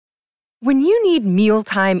When you need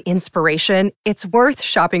mealtime inspiration, it's worth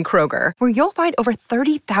shopping Kroger, where you'll find over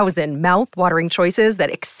 30,000 mouth-watering choices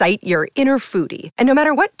that excite your inner foodie. And no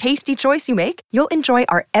matter what tasty choice you make, you'll enjoy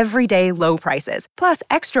our everyday low prices, plus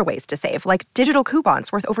extra ways to save, like digital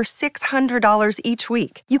coupons worth over $600 each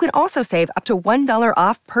week. You can also save up to $1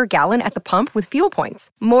 off per gallon at the pump with fuel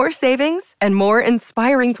points. More savings and more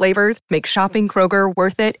inspiring flavors make shopping Kroger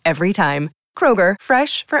worth it every time. Kroger,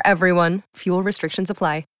 fresh for everyone. Fuel restrictions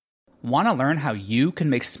apply. Want to learn how you can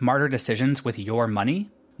make smarter decisions with your money?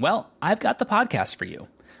 Well, I've got the podcast for you.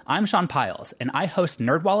 I'm Sean Piles, and I host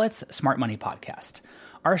NerdWallet's Smart Money Podcast.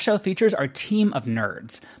 Our show features our team of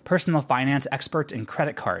nerds, personal finance experts in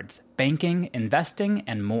credit cards, banking, investing,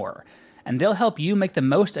 and more. And they'll help you make the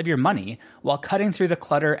most of your money while cutting through the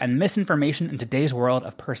clutter and misinformation in today's world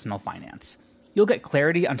of personal finance. You'll get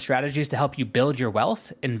clarity on strategies to help you build your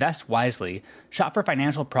wealth, invest wisely, shop for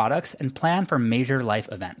financial products, and plan for major life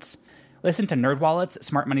events. Listen to NerdWallet's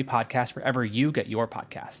Smart Money Podcast wherever you get your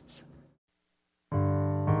podcasts.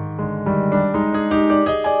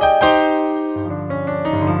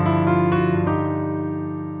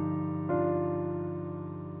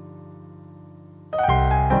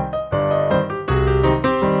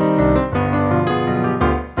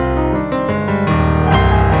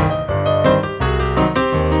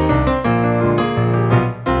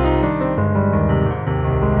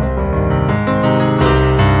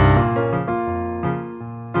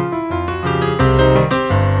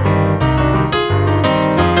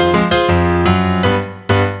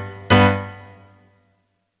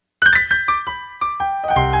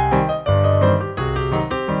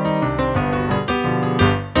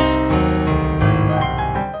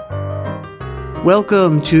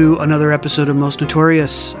 Welcome to another episode of Most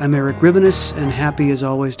Notorious. I'm Eric Rivenis, and happy as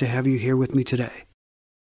always to have you here with me today.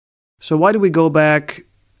 So why do we go back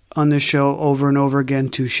on this show over and over again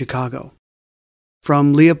to Chicago?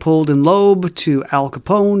 From Leopold and Loeb to Al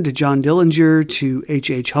Capone to John Dillinger to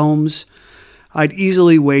H.H. Holmes, I'd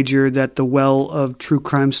easily wager that the well of true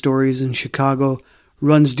crime stories in Chicago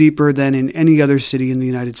runs deeper than in any other city in the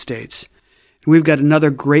United States. And we've got another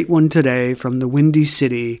great one today from the Windy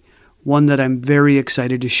City, one that I'm very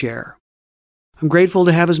excited to share. I'm grateful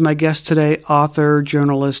to have as my guest today author,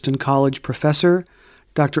 journalist, and college professor,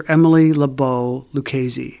 Dr. Emilie Beau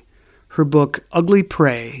Lucchesi. Her book, Ugly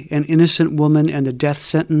Prey, An Innocent Woman and the Death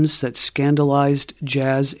Sentence That Scandalized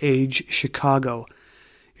Jazz-Age Chicago,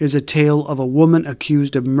 is a tale of a woman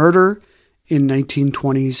accused of murder in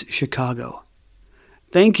 1920s Chicago.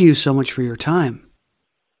 Thank you so much for your time.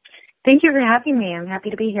 Thank you for having me. I'm happy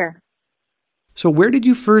to be here. So where did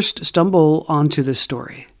you first stumble onto this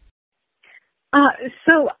story?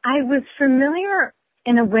 So I was familiar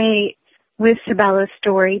in a way with Sabella's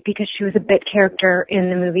story because she was a bit character in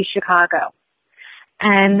the movie Chicago.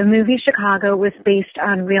 And the movie Chicago was based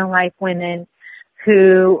on real life women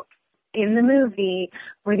who, in the movie,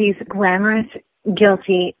 were these glamorous,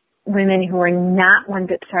 guilty women who were not one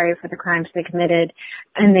bit sorry for the crimes they committed,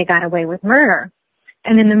 and they got away with murder.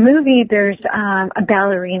 And in the movie, there's a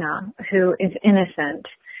ballerina who is innocent,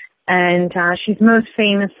 and she's most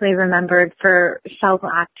famously remembered for Cell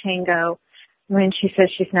Block Tango when she says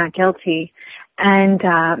she's not guilty. And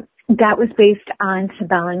that was based on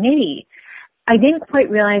Sabella Nitti. I didn't quite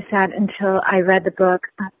realize that until I read the book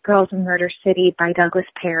Girls in Murder City by Douglas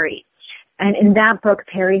Perry. And in that book,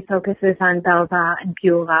 Perry focuses on Belva and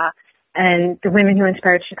Beulah and the women who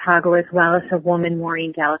inspired Chicago, as well as a woman,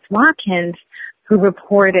 Maureen Dallas Watkins, who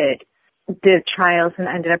reported the trials and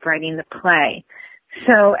ended up writing the play.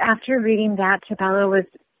 So after reading that, Sabella was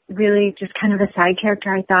really just kind of a side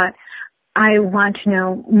character. I thought, I want to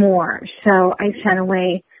know more. So I sent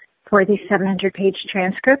away for the 700-page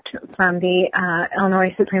transcript from the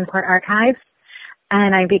Illinois Supreme Court Archives,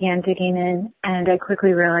 and I began digging in, and I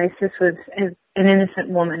quickly realized this was an innocent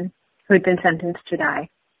woman who had been sentenced to die.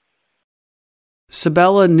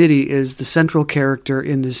 Sabella Nitti is the central character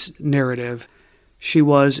in this narrative. She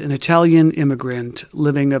was an Italian immigrant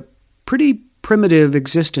living a pretty primitive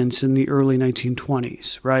existence in the early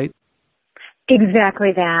 1920s, right?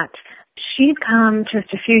 Exactly that. She'd come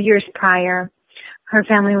just a few years prior. Her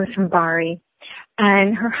family was from Bari,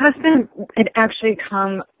 and her husband had actually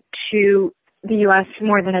come to the U.S.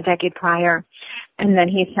 more than a decade prior, and then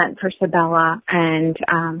he sent for Sabella and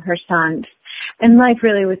her sons. And life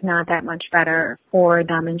really was not that much better for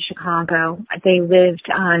them in Chicago. They lived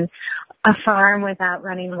on a farm without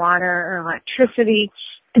running water or electricity,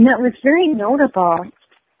 and that was very notable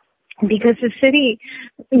because the city,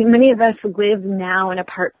 many of us live now in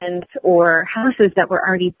apartments or houses that were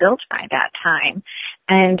already built by that time,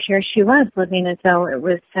 and here she was living as though it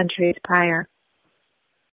was centuries prior.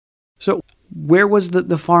 So Where was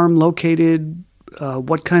the farm located?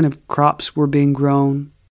 What kind of crops were being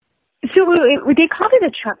grown? So they called it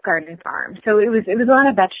a truck garden farm. So it was a lot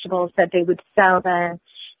of vegetables that they would sell then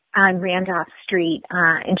on Randolph Street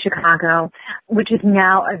in Chicago, which is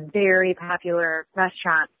now a very popular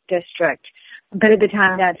restaurant district. But at the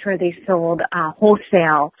time, that's where they sold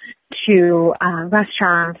wholesale to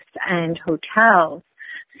restaurants and hotels.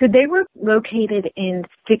 So they were located in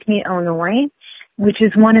Stickney, Illinois, which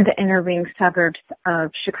is one of the inner ring suburbs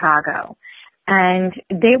of Chicago. And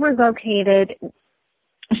they were located,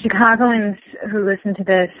 Chicagoans who listen to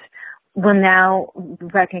this will now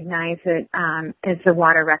recognize it as the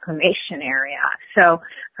water reclamation area. So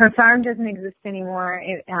her farm doesn't exist anymore.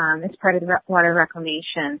 It's part of the water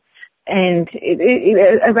reclamation. And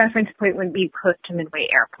a reference point would be close to Midway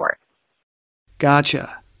Airport.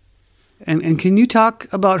 Gotcha. And can you talk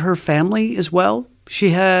about her family as well? She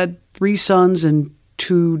had 3 sons and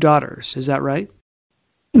 2 daughters. Is that right?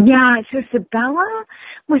 Yeah. So Sabella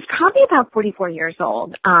was probably about 44 years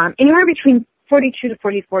old, anywhere between 42 to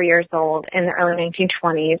 44 years old in the early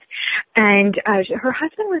 1920s. And her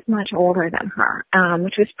husband was much older than her,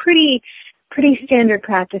 which was pretty standard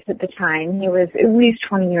practice at the time. He was at least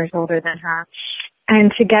 20 years older than her.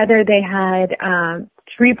 And together they had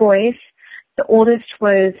 3 boys. The oldest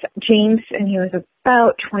was James, and he was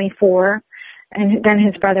about 24. And then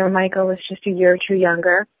his brother Michael was just a year or 2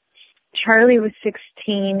 younger. Charlie was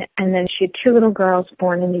 16, and then she had 2 little girls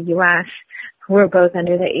born in the U.S. who were both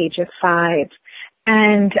under the age of 5.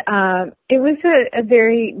 And it was a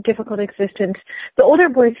very difficult existence. The older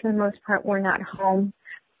boys, for the most part, were not home.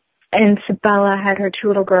 And Sabella had her 2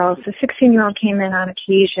 little girls. The 16-year-old came in on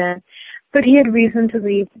occasion, but he had reason to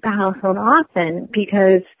leave the household often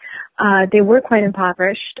because they were quite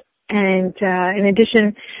impoverished. And in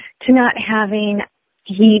addition to not having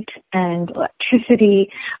heat and electricity,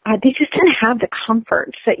 they just didn't have the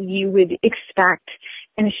comforts that you would expect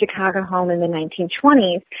in a Chicago home in the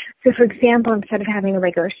 1920s. So, for example, instead of having a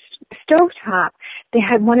regular stovetop, they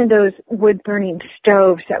had one of those wood-burning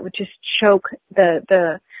stoves that would just choke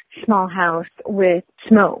the small house with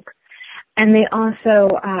smoke. And they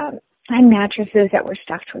also had mattresses that were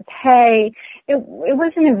stuffed with hay. It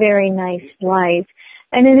wasn't a very nice life.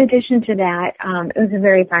 And in addition to that, it was a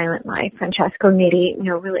very violent life. Francesco Nitti,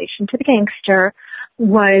 no relation to the gangster,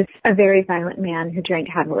 was a very violent man who drank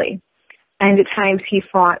heavily. And at times he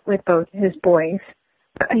fought with both his boys.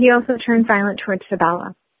 But he also turned violent towards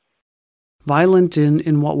Sabella. Violent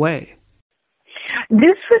in what way?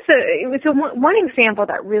 This was one example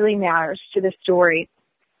that really matters to the story.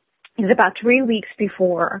 Is about 3 weeks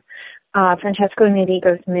before Francesco Nitti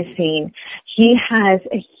goes missing, he has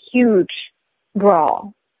a huge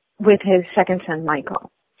brawl with his second son, Michael.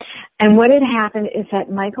 And what had happened is that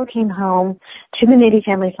Michael came home to the Nitti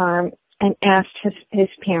family farm and asked his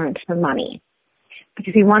parents for money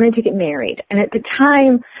because he wanted to get married. And at the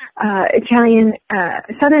time,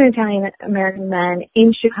 Southern Italian American men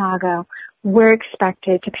in Chicago were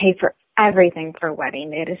expected to pay for everything for a wedding.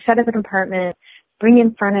 They had to set up an apartment, bring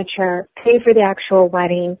in furniture, pay for the actual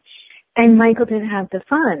wedding, and Michael didn't have the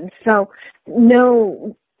funds. So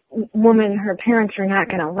no woman, her parents were not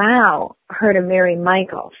going to allow her to marry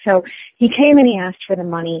Michael. So he came and he asked for the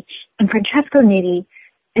money, and Francesco Nitti,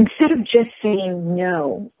 instead of just saying,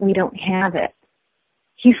 no, we don't have it,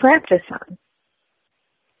 he slapped his son.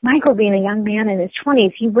 Michael, being a young man in his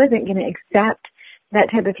 20s, he wasn't going to accept that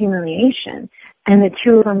type of humiliation. And the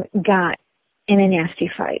 2 of them got in a nasty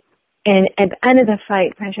fight. And at the end of the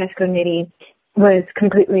fight, Francesco Nitti was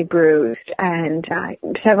completely bruised and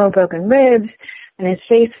several broken ribs, and his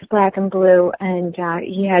face was black and blue, and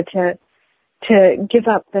he had to give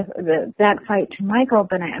up that fight to Michael.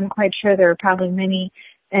 But I'm quite sure there were probably many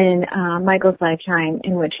in Michael's lifetime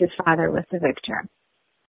in which his father was the victor.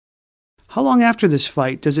 How long after this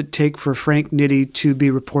fight does it take for Frank Nitti to be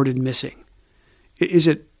reported missing? Is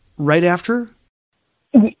it right after?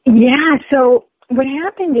 Yeah, so what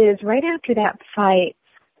happened is right after that fight,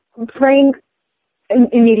 Frank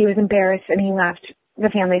Nitti was embarrassed and he left the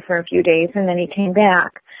family for a few days, and then he came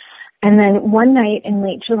back. And then one night in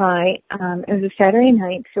late July, it was a Saturday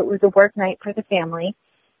night, so it was a work night for the family,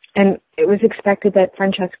 and it was expected that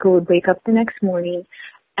Francesco would wake up the next morning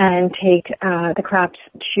and take the crops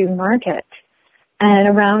to market. And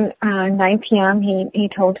around 9 p.m., he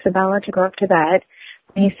told Sabella to go up to bed.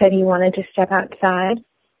 He said he wanted to step outside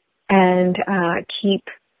and keep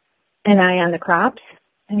an eye on the crops.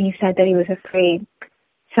 And he said that he was afraid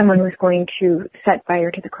someone was going to set fire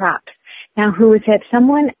to the crops. Now, who was that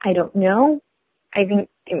someone? I don't know. I think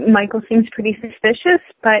Michael seems pretty suspicious,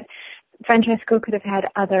 but Francesco could have had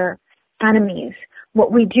other enemies.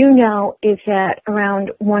 What we do know is that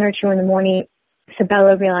around 1 or 2 in the morning,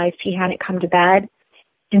 Sabella realized he hadn't come to bed,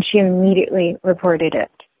 and she immediately reported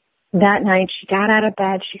it. That night, she got out of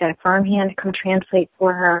bed, she got a farmhand to come translate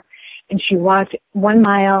for her, and she walked 1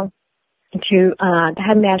 mile to the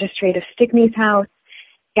head magistrate of Stickney's house,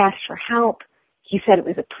 asked for help. He said it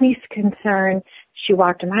was a police concern. She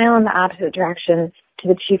walked 1 mile in the opposite direction to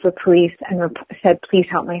the chief of police and said, please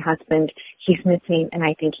help my husband. He's missing, and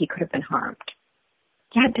I think he could have been harmed.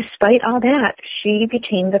 Yet, despite all that, she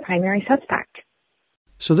became the primary suspect.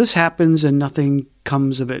 So this happens and nothing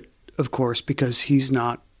comes of it, of course, because he's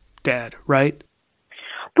not dead, right?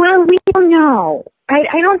 Well, we don't know.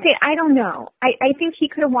 I don't know. I think he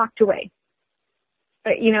could have walked away.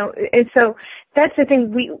 But, and so that's the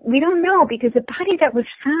thing. We don't know, because the body that was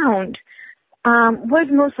found was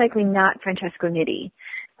most likely not Francesco Nitti.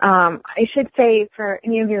 I should say, for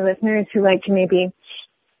any of your listeners who like to maybe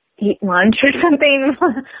eat lunch or something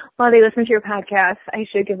while they listen to your podcast, I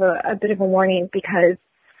should give a bit of a warning, because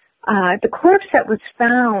the corpse that was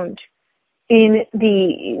found in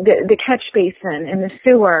the catch basin in the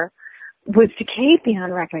sewer was decayed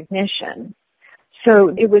beyond recognition. So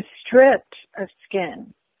it was stripped of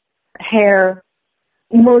skin, hair.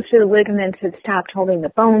 Most of the ligaments had stopped holding the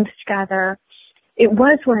bones together. It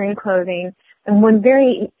was wearing clothing. And one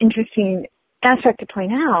very interesting aspect to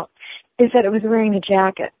point out is that it was wearing a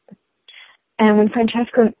jacket. And when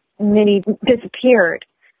Francesco Nitti disappeared,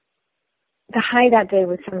 the high that day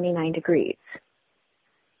was 79 degrees.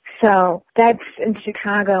 So that's in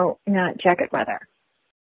Chicago, not jacket weather.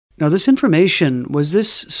 Now, this information, was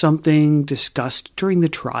this something discussed during the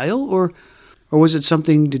trial, or was it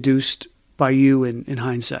something deduced by you in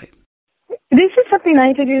hindsight? This is something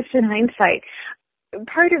I deduced in hindsight.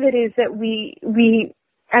 Part of it is that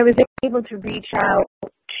I was able to reach out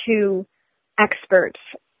to experts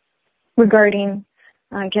regarding,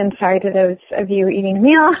 again, sorry to those of you eating a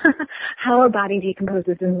meal, how a body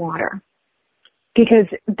decomposes in water. Because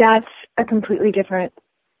that's a completely different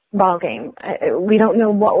ballgame. We don't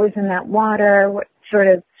know what was in that water, what sort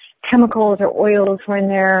of chemicals or oils were in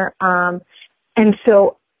there. And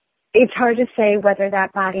so it's hard to say whether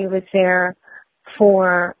that body was there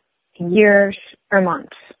for years or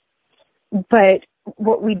months. But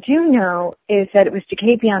what we do know is that it was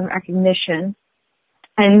decayed beyond recognition,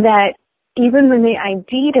 and that even when they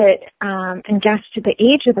ID'd it and guessed the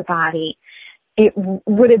age of the body, it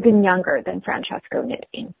would have been younger than Francesco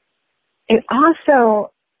Nitti. It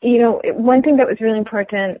also, one thing that was really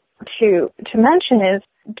important to mention is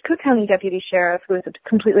Cook County Deputy Sheriff, who was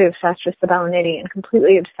completely obsessed with Sabella Nitti and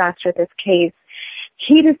completely obsessed with this case,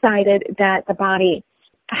 he decided that the body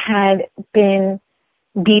had been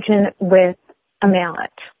beaten with a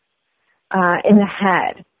mallet in the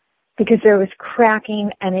head, because there was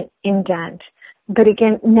cracking and an indent. But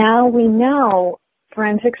again, now we know,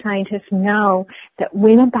 forensic scientists know, that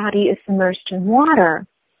when a body is submerged in water,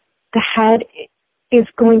 the head is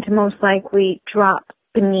going to most likely drop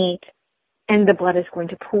beneath and the blood is going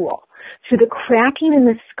to pool. So the cracking in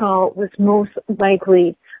the skull was most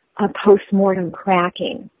likely a post-mortem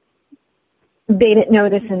cracking. They didn't know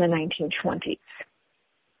this in the 1920s.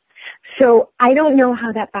 So I don't know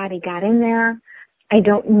how that body got in there. I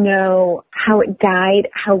don't know how it died,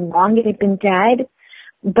 how long it had been dead,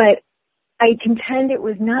 but I contend it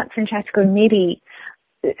was not Francesco Nitti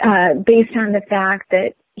based on the fact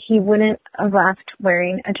that he wouldn't have left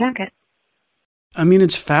wearing a jacket. I mean,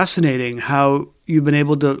 it's fascinating how you've been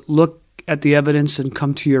able to look at the evidence and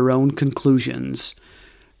come to your own conclusions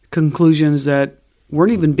that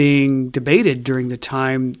weren't even being debated during the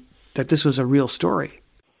time that this was a real story.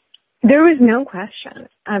 There was no question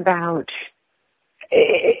about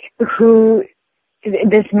who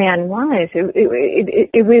this man was.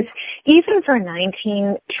 It was, even for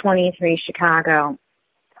 1923 Chicago,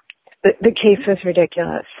 the case was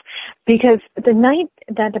ridiculous, because the night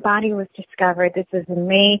that the body was discovered, this is in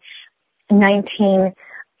May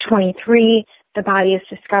 1923, the body is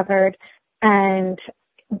discovered, and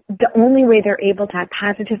the only way they're able to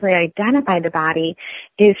positively identify the body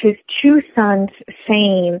is his two sons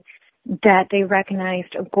saying that they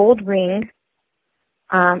recognized a gold ring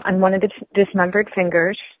on one of the dismembered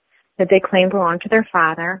fingers that they claimed belonged to their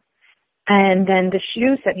father, and then the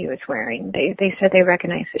shoes that he was wearing. They said they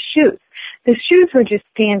recognized the shoes. The shoes were just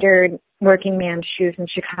standard working man's shoes in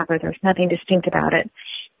Chicago. There was nothing distinct about it.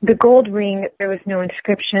 The gold ring, there was no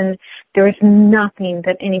inscription. There was nothing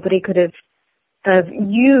that anybody could have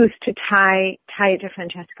used to tie it to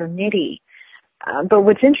Francesco Nitti. But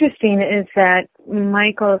what's interesting is that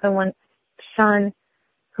Michael, the one son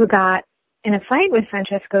who got in a fight with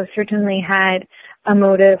Francesco, certainly had a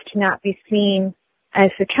motive to not be seen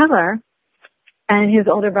as the killer. And his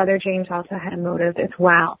older brother, James, also had a motive as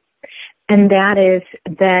well. And that is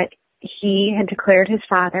that he had declared his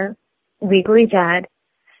father legally dead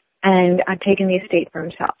and taken the estate for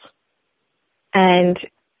himself. And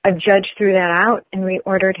a judge threw that out and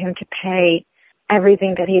reordered him to pay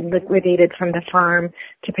everything that he had liquidated from the farm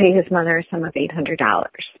to pay his mother a sum of $800.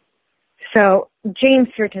 So James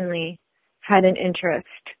certainly had an interest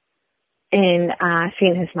in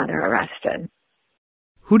seeing his mother arrested.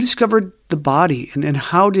 Who discovered the body, and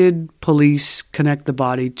how did police connect the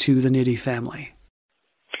body to the Nitti family?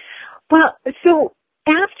 Well, so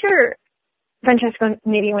after Francesco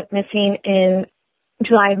Nitti went missing in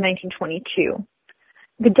July of 1922,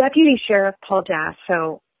 the deputy sheriff, Paul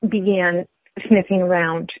Dasso, began sniffing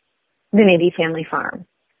around the Nitti family farm.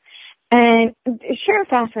 And Sheriff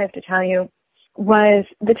Dasso, I have to tell you, was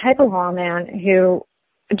the type of lawman who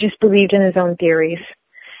just believed in his own theories.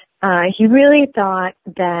 He really thought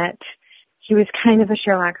that he was kind of a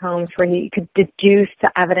Sherlock Holmes, where he could deduce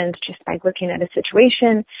the evidence just by looking at a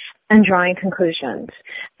situation and drawing conclusions.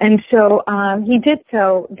 And so he did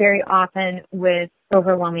so very often with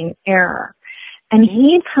overwhelming error. And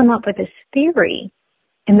he had come up with this theory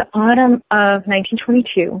in the autumn of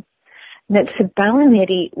 1922 that Sabella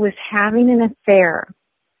Nitti was having an affair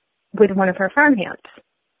with one of her farmhands.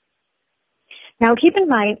 Now, keep in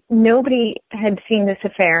mind, nobody had seen this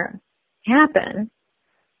affair happen.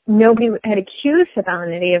 Nobody had accused Sabella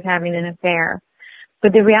Nitti of having an affair.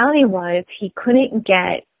 But the reality was he couldn't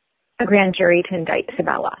get a grand jury to indict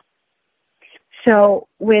Sabella. So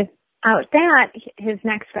without that, his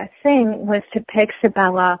next best thing was to pick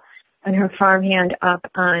Sabella and her farmhand up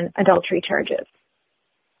on adultery charges.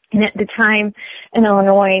 And at the time in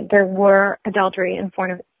Illinois, there were adultery and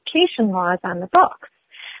fornication laws on the books.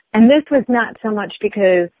 And this was not so much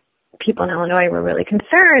because people in Illinois were really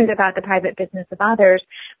concerned about the private business of others,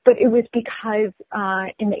 but it was because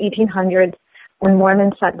in the 1800s, when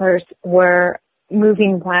Mormon settlers were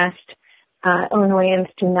moving west, Illinoisans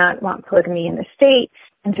did not want polygamy in the state,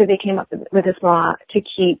 and so they came up with this law to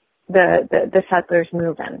keep the settlers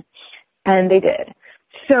moving. And they did.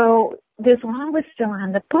 So this law was still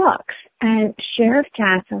on the books, and Sheriff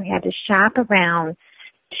Dasso had to shop around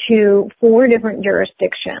to 4 different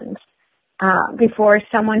jurisdictions before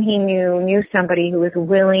someone he knew somebody who was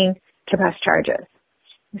willing to press charges.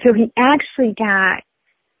 So he actually got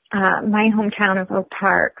my hometown of Oak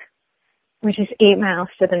Park, which is 8 miles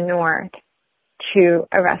to the north, to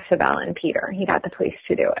arrest Sabella and Peter. He got the police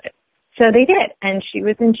to do it. So they did, and she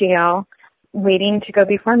was in jail waiting to go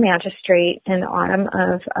before a magistrate in the autumn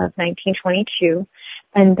of 1922,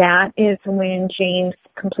 and that is when James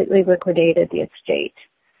completely liquidated the estate.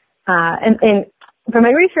 And for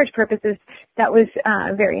my research purposes, that was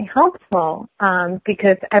very helpful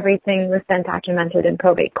because everything was then documented in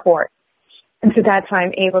probate court. And so that's why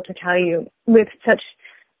I'm able to tell you with such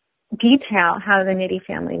detail how the Nitti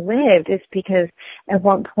family lived, is because at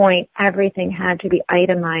one point everything had to be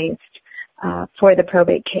itemized for the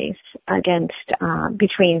probate case against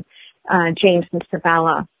between James and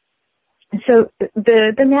Sabella. So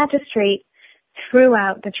the magistrate threw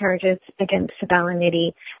out the charges against Sabella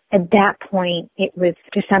Nitti. At that point, it was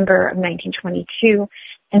December of 1922,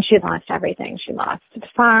 and she lost everything. She lost the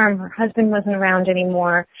farm. Her husband wasn't around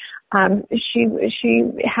anymore. She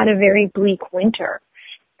had a very bleak winter.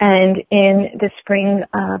 And in the spring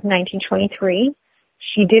of 1923,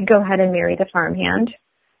 she did go ahead and marry the farmhand.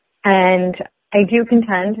 And I do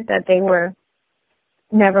contend that they were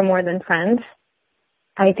never more than friends.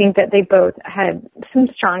 I think that they both had some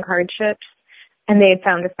strong hardships, and they had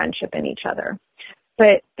found a friendship in each other.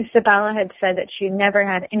 But Sabella had said that she never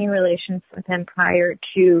had any relations with him prior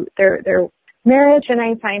to their marriage, and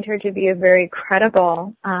I find her to be a very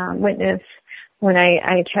credible witness when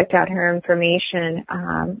I checked out her information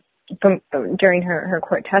during her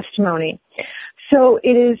court testimony. So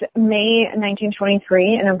it is May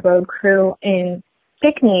 1923, and a road crew in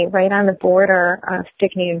Stickney, right on the border of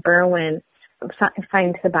Stickney and Berwyn,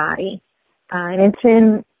 finds the body. And it's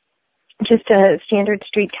in just a standard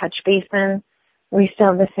street catch basin. We still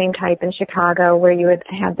have the same type in Chicago, where you would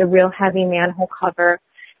have the real heavy manhole cover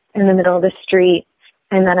in the middle of the street,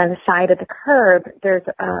 and then on the side of the curb, there's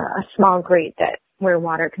a small grate where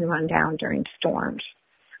water can run down during storms.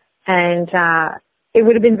 And it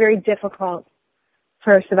would have been very difficult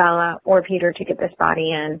for Sabella or Peter to get this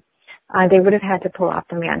body in. They would have had to pull off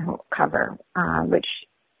the manhole cover, which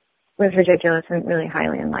was ridiculous and really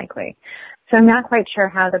highly unlikely. So I'm not quite sure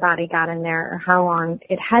how the body got in there or how long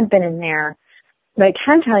it had been in there, but I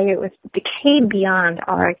can tell you it was decayed beyond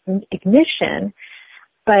our ignition.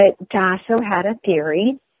 But Dasso had a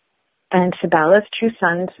theory and Sabella's two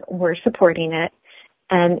sons were supporting it.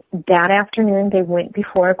 And that afternoon, they went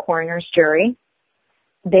before a coroner's jury.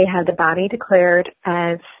 They had the body declared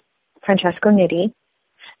as Francesco Nitti.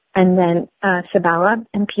 And then Sabella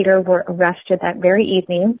and Peter were arrested that very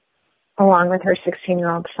evening, along with her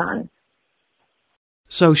 16-year-old son.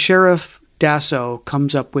 So Sheriff Dasso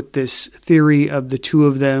comes up with this theory of the two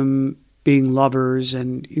of them being lovers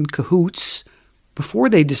and in cahoots before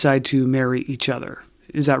they decide to marry each other.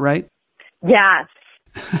 Is that right? Yes.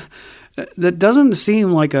 That doesn't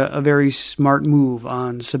seem like a very smart move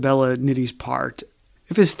on Sabella Nitti's part,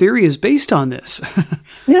 if his theory is based on this.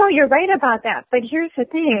 No, you're right about that. But here's the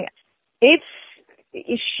thing.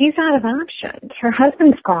 She's out of options. Her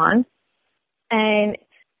husband's gone, and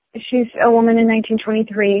she's a woman in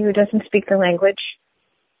 1923 who doesn't speak the language.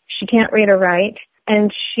 She can't read or write.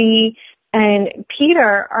 And she and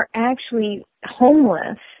Peter are actually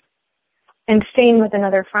homeless and staying with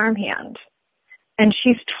another farmhand. And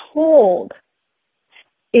she's told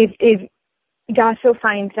if Dasso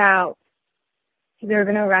finds out, they're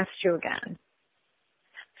going to arrest you again.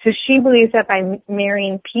 So she believes that by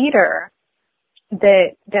marrying Peter,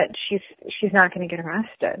 that she's not going to get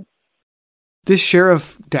arrested. This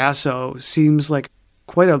Sheriff Dasso seems like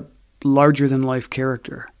quite a larger-than-life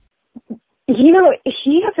character. You know,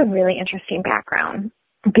 he has a really interesting background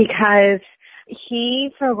because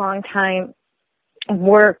he, for a long time,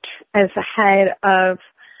 worked as the head of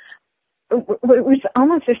what was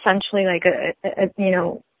almost essentially like a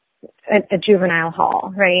juvenile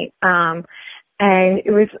hall, right? And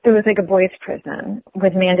it was like a boys' prison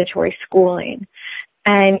with mandatory schooling.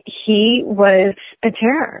 And he was a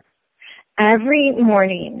terror. Every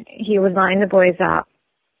morning, he would line the boys up,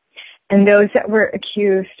 and those that were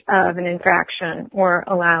accused of an infraction were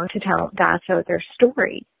allowed to tell Dasso their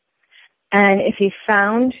story. And if he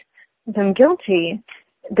found them guilty,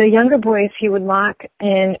 the younger boys he would lock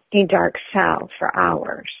in a dark cell for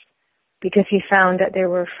hours because he found that they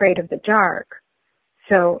were afraid of the dark.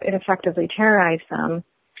 So it effectively terrorized them.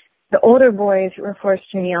 The older boys were forced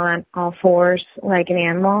to kneel on all fours like an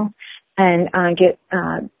animal and get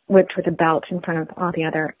whipped with a belt in front of all the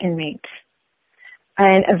other inmates.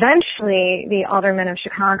 And eventually, the aldermen of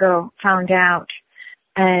Chicago found out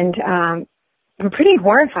and were pretty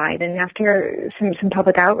horrified. And after some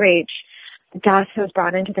public outrage, Dasso was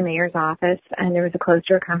brought into the mayor's office, and there was a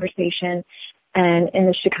closed-door conversation. And in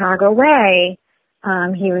the Chicago way,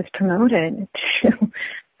 he was promoted to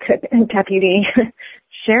deputy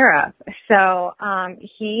sheriff. So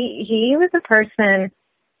he was a person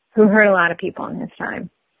who hurt a lot of people in his time.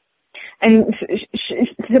 And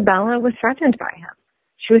Sabella was threatened by him.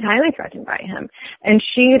 She was highly threatened by him. And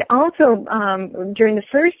she had also, during the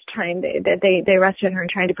first time that they arrested her and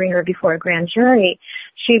tried to bring her before a grand jury,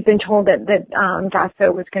 she'd been told that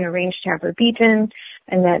Dasso was going to arrange to have her beaten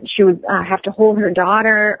and that she would have to hold her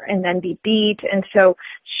daughter and then be beat. And so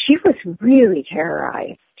she was really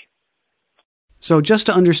terrorized. So just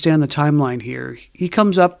to understand the timeline here, he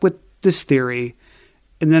comes up with this theory,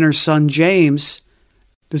 and then her son James,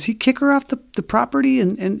 does he kick her off the property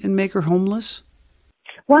and make her homeless?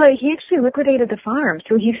 Well, he actually liquidated the farm.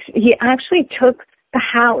 So he actually took the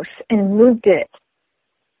house and moved it.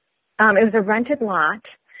 It was a rented lot.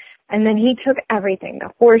 And then he took everything, the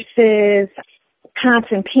horses,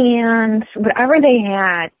 pots and pans, whatever they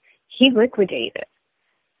had, he liquidated.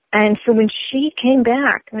 And so when she came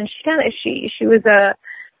back, she was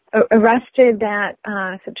arrested that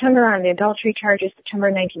September on the adultery charges,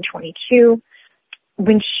 September 1922.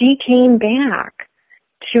 When she came back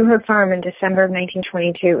to her farm in December of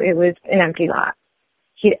 1922, it was an empty lot.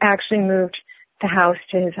 He'd actually moved the house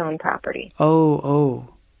to his own property. Oh.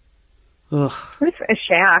 Ugh. It was a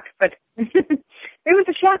shack, but it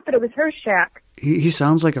was her shack. He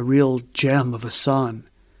sounds like a real gem of a son.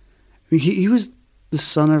 I mean, he was the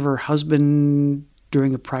son of her husband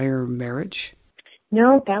during a prior marriage?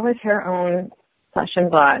 No, that was her own flesh and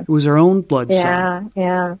blood. It was her own blood son?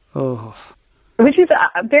 Yeah. Oh. Which is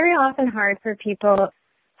very often hard for people.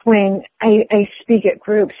 When I speak at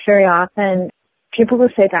groups, very often people will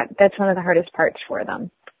say that that's one of the hardest parts for them.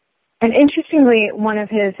 And interestingly, one of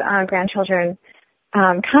his grandchildren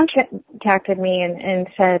contacted me and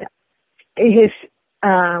said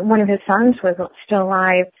one of his sons was still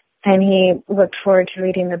alive, and he looked forward to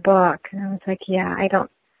reading the book. And I was like, yeah, I don't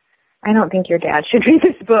think your dad should read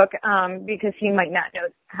this book because he might not know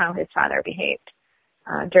how his father behaved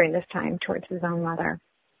during this time towards his own mother.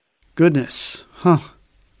 Goodness. Huh.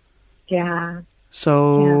 Yeah.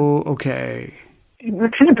 So, yeah. Okay. We're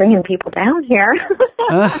kind of bringing people down here.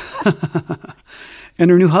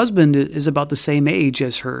 And her new husband is about the same age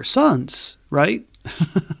as her sons, right?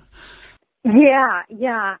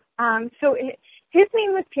 Yeah. So his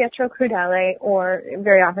name was Pietro Crudele, or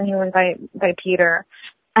very often he went by Peter.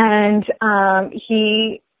 And I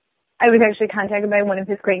was actually contacted by one of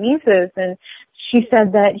his great nieces, and she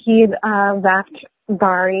said that he left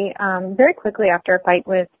Bari very quickly after a fight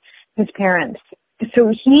with his parents. So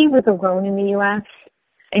he was alone in the U.S.,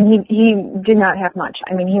 and he did not have much.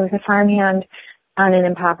 I mean, he was a farmhand on an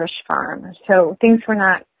impoverished farm. So things were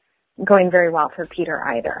not going very well for Peter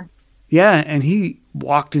either. Yeah, and he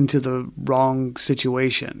walked into the wrong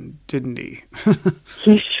situation, didn't he?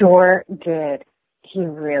 He sure did. He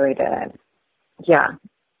really did. Yeah.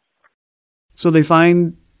 So they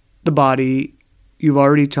find the body. You've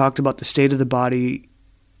already talked about the state of the body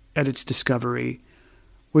at its discovery.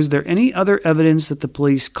 Was there any other evidence that the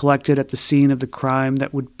police collected at the scene of the crime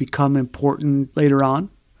that would become important later on?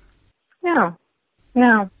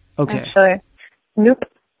 No. Okay. Actually, nope.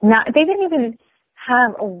 They didn't even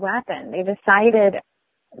have a weapon. They decided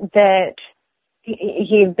that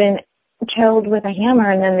he had been killed with a hammer,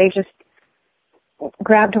 and then they just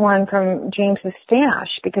grabbed one from James's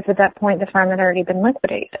stash, because at that point the farm had already been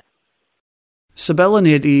liquidated. Sabella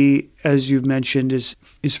Nitti, as you've mentioned, is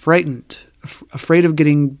frightened, afraid of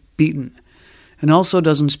getting beaten, and also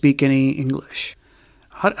doesn't speak any English.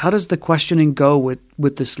 How does the questioning go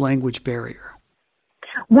with this language barrier?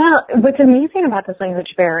 Well, what's amazing about this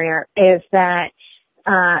language barrier is that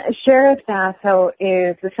Sheriff Sasso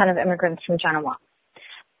is the son of immigrants from Genoa.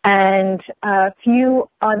 And a few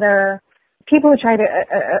other people who tried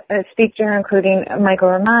to speak to her, including Michael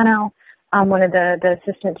Romano, one of the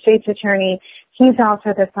assistant state's attorney. He's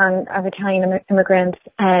also the son of Italian immigrants,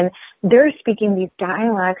 and they're speaking these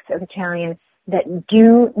dialects of Italian that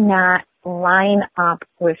do not line up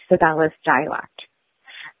with Sabella's dialect.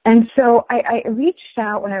 And so I reached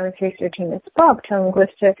out when I was researching this book to a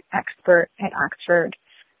linguistic expert at Oxford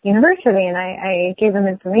University, and I gave him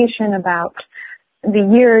information about the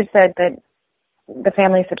years that the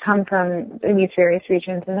families had come from these various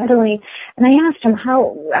regions in Italy, and I asked him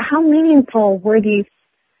how meaningful were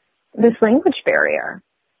this language barrier,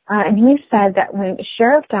 and he said that when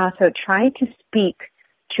Sheriff Dasso tried to speak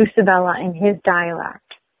to Sabella in his dialect,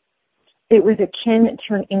 it was akin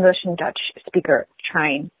to an English and Dutch speaker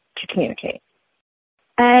trying to communicate.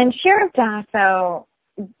 And Sheriff Dasso,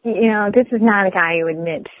 this is not a guy who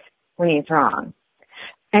admits when he's wrong.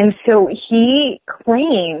 And so he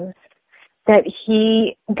claims that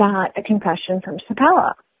he got a confession from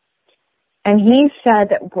Sabella. And he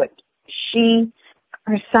said that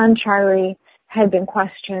her son Charlie had been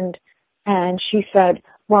questioned, and she said,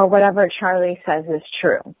 well, whatever Charlie says is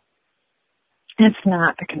true. It's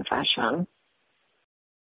not the confession.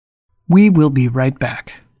 We will be right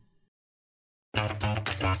back.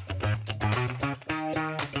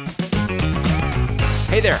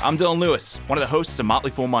 Hey there, I'm Dylan Lewis, one of the hosts of Motley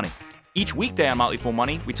Fool Money. Each weekday on Motley Fool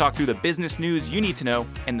Money, we talk through the business news you need to know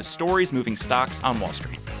and the stories moving stocks on Wall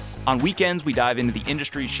Street. On weekends, we dive into the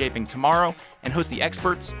industries shaping tomorrow and host the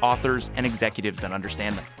experts, authors, and executives that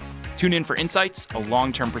understand them. Tune in for insights, a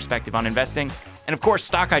long-term perspective on investing, and of course,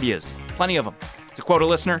 stock ideas. Plenty of them. To quote a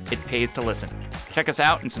listener, it pays to listen. Check us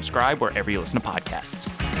out and subscribe wherever you listen to podcasts.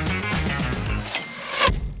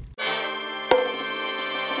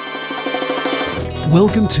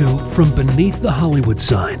 Welcome to From Beneath the Hollywood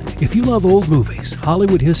Sign. If you love old movies,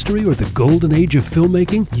 Hollywood history, or the golden age of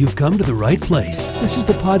filmmaking, you've come to the right place. This is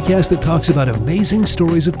the podcast that talks about amazing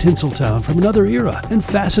stories of Tinseltown from another era and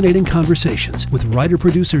fascinating conversations with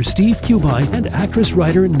writer-producer Steve Cubine and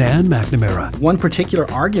actress-writer Nan McNamara. One particular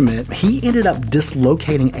argument, he ended up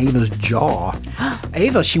dislocating Ava's jaw.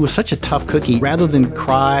 Ava, she was such a tough cookie. Rather than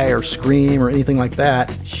cry or scream or anything like that,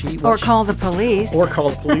 Or call the police.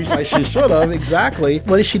 Like she should have, exactly.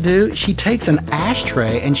 What does she do? She takes an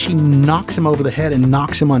ashtray and she knocks him over the head and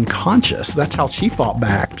knocks him unconscious. That's how she fought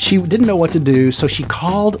back. She didn't know what to do, so she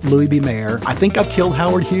called Louis B. Mayer. I think I've killed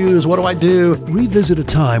Howard Hughes. What do I do? Revisit a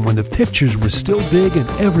time when the pictures were still big and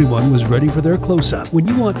everyone was ready for their close-up. When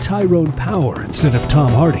you want Tyrone Power instead of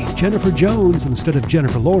Tom Hardy, Jennifer Jones instead of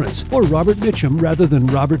Jennifer Lawrence, or Robert Mitchum rather than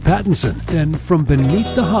Robert Pattinson, then From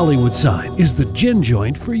Beneath the Hollywood Sign is the gin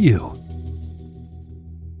joint for you.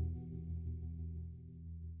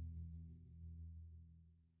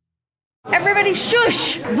 Everybody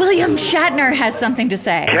shush! William Shatner has something to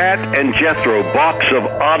say. Cat and Jethro, box of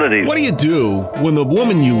oddities. What do you do when the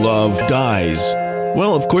woman you love dies?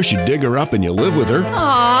 Well, of course, you dig her up and you live with her.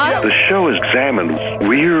 Aww. The show examines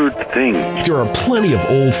weird things. There are plenty of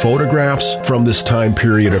old photographs from this time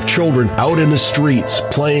period of children out in the streets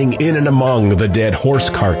playing in and among the dead horse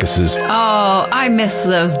carcasses. Oh, I miss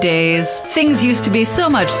those days. Things used to be so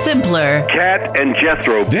much simpler. Cat and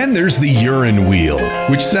Jethro. Then there's the urine wheel,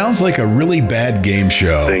 which sounds like a really bad game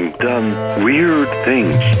show. They've done weird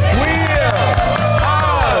things.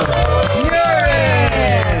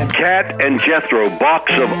 Cat and Jethro,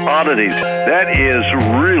 Box of Oddities. That is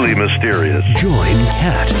really mysterious. Join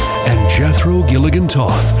Kat and Jethro Gilligan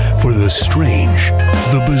Toth for the strange,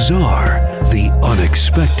 the bizarre, the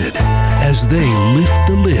unexpected, as they lift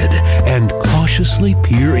the lid and cautiously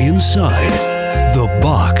peer inside the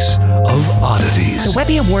Box of Oddities. The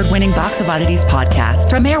Webby Award-winning Box of Oddities podcast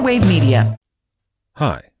from Airwave Media.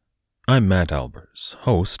 Hi, I'm Matt Albers,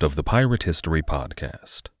 host of the Pirate History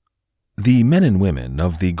Podcast. The men and women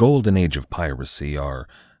of the golden age of piracy are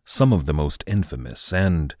some of the most infamous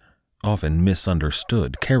and often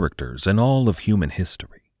misunderstood characters in all of human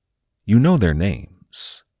history. You know their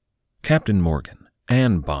names: Captain Morgan,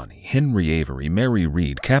 Anne Bonny, Henry Avery, Mary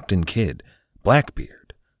Read, Captain Kidd,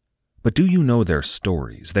 Blackbeard. But do you know their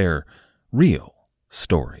stories, their real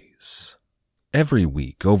stories? Every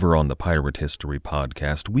week over on the Pirate History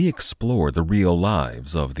Podcast, we explore the real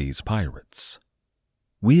lives of these pirates.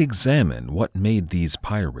 We examine what made these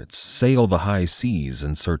pirates sail the high seas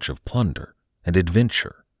in search of plunder and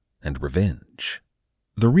adventure and revenge.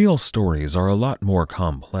 The real stories are a lot more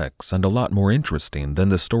complex and a lot more interesting than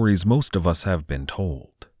the stories most of us have been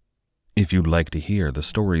told. If you'd like to hear the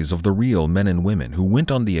stories of the real men and women who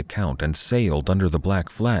went on the account and sailed under the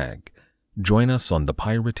black flag, join us on the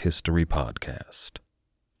Pirate History Podcast.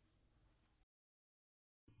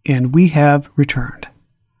 And we have returned.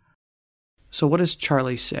 So what does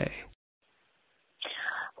Charlie say?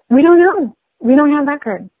 We don't know. We don't have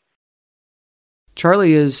record.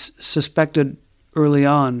 Charlie is suspected early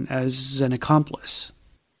on as an accomplice.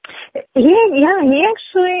 He is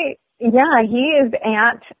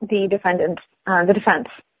at the defense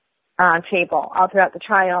table all throughout the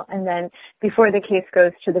trial, and then before the case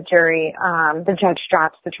goes to the jury, the judge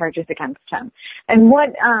drops the charges against him. And what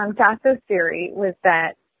Dasso's theory was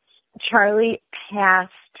that Charlie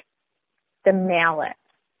passed the mallet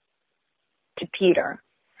to Peter,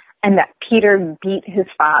 and that Peter beat his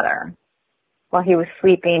father while he was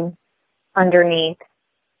sleeping underneath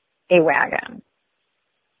a wagon.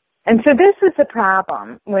 And so this is the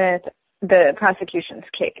problem with the prosecution's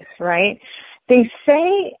case, right? They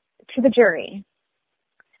say to the jury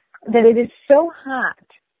that it is so hot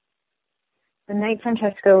the night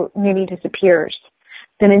Francesco Nitti disappears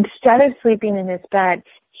that instead of sleeping in his bed,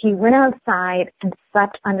 he went outside and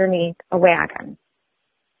slept underneath a wagon.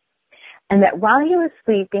 And that while he was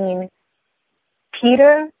sleeping,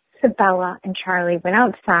 Peter, Sabella, and Charlie went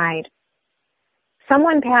outside.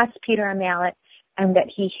 Someone passed Peter a mallet, and that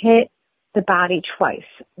he hit the body twice,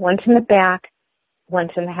 once in the back,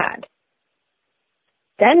 once in the head.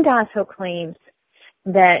 Then Dasso claims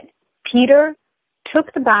that Peter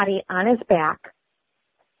took the body on his back,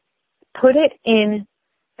 put it in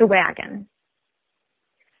the wagon,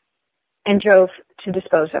 and drove to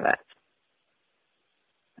dispose of it.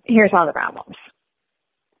 Here's all the problems.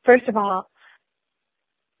 First of all,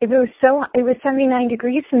 it was 79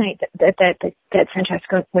 degrees the night that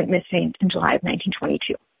Francesco went missing in July of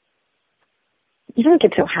 1922. You don't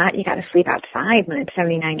get so hot you got to sleep outside when it's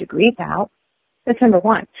 79 degrees out. That's number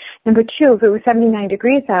one. Number two, if it was 79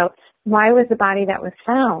 degrees out, why was the body that was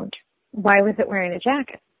found, why was it wearing a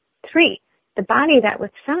jacket? 3, the body that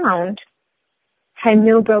was found had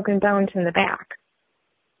no broken bones in the back.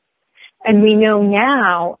 And we know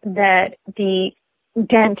now that the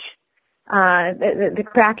dent, the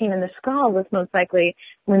cracking in the skull was most likely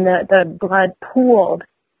when the blood pooled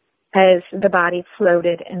as the body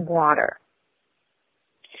floated in water.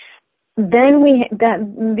 Then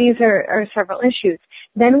these are several issues.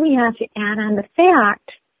 Then we have to add on the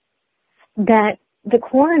fact that the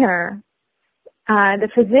coroner, the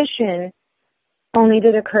physician, only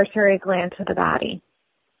did a cursory glance at the body.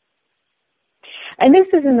 And this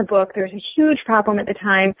is in the book. There was a huge problem at the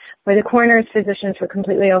time where the coroner's physicians were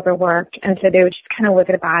completely overworked, and so they would just kind of look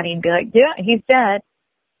at a body and be like, yeah, he's dead.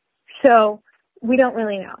 So we don't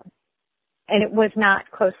really know. And it was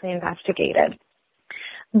not closely investigated.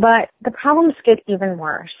 But the problems get even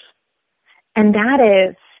worse. And that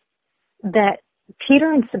is that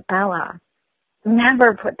Peter and Sabella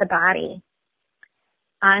never put the body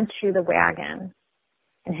onto the wagon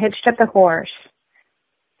and hitched up the horse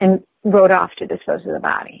and rode off to dispose of the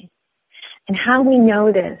body. And how we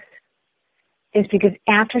know this is because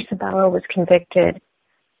after Sabella was convicted,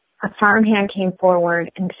 a farmhand came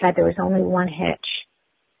forward and said there was only one hitch,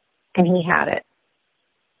 and he had it.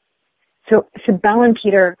 So Sabella and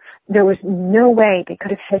Peter, there was no way they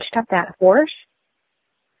could have hitched up that horse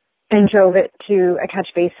and drove it to a catch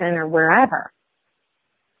basin or wherever,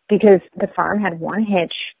 because the farm had one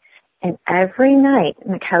hitch, and every night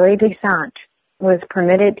Michele Descent was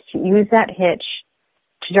permitted to use that hitch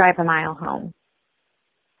to drive a mile home.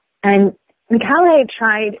 And Michele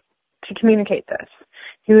tried to communicate this.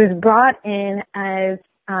 He was brought in as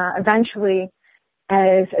eventually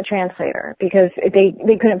as a translator, because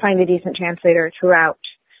they couldn't find a decent translator throughout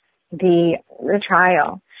the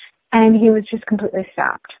trial, and he was just completely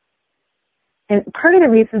stopped. And part of the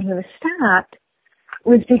reason he was stopped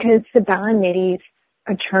was because Sabella Nitti's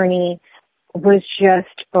attorney was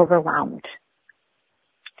just overwhelmed.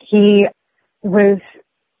 He was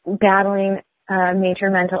battling a major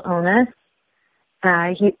mental illness.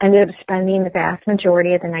 He ended up spending the vast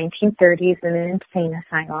majority of the 1930s in an insane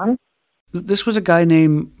asylum. This was a guy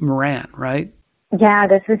named Moran, right? Yeah,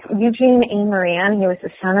 this is Eugene A. Moran. He was the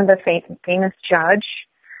son of a famous judge,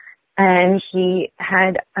 and he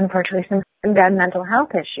had, unfortunately, some bad mental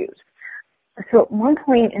health issues. So at one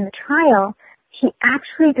point in the trial, he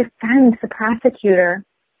actually defends the prosecutor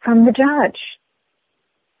from the judge.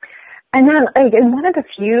 And then, like, in one of the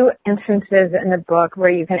few instances in the book where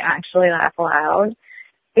you can actually laugh aloud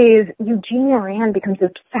is Eugene Moran becomes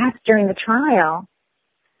obsessed during the trial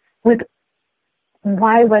with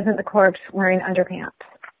why wasn't the corpse wearing underpants?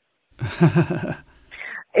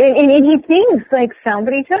 and he thinks, like,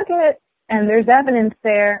 somebody took it, and there's evidence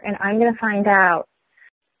there, and I'm going to find out.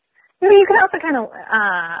 You know, you can also kind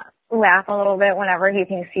of laugh a little bit whenever he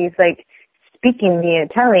thinks he's, like, speaking the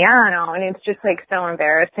Italiano, and it's just, like, so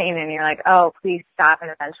embarrassing, and you're like, oh, please stop,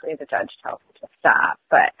 and eventually the judge tells him to stop.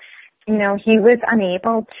 But, you know, he was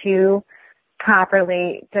unable to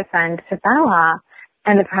properly defend Sabella,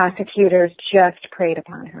 and the prosecutors just preyed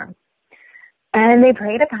upon her. And they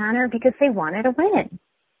preyed upon her because they wanted a win.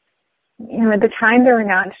 You know, at the time, there were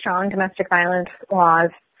not strong domestic violence laws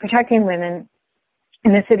protecting women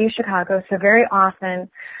in the city of Chicago, so very often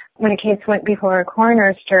when a case went before a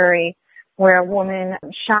coroner's jury where a woman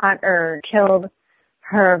shot or killed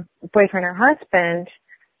her boyfriend or husband,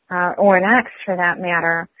 or an ex for that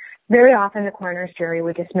matter, very often the coroner's jury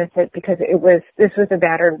would dismiss it because this was a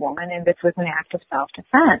battered woman and this was an act of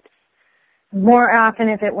self-defense. More often,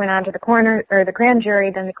 if it went on to the coroner or the grand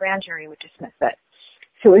jury, then the grand jury would dismiss it.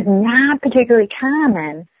 So it was not particularly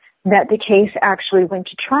common that the case actually went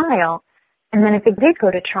to trial. And then if it did go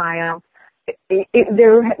to trial,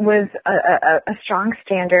 there was a strong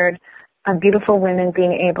standard of beautiful women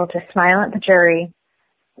being able to smile at the jury,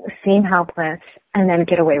 seem helpless, and then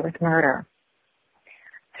get away with murder.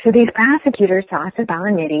 So these prosecutors saw Sabella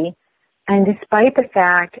Nitti, and despite the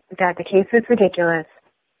fact that the case was ridiculous,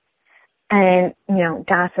 and, you know,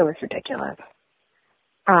 Dasso was ridiculous,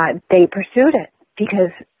 they pursued it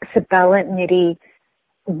because Sabella Nitti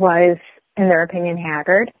was, in their opinion,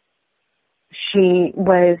 haggard. She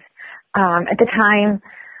was, at the time,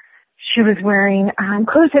 she was wearing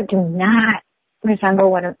clothes that do not resemble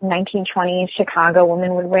what a 1920s Chicago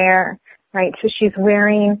woman would wear, right? So she's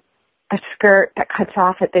wearing a skirt that cuts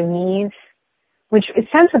off at the knees, which is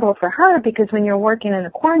sensible for her because when you're working in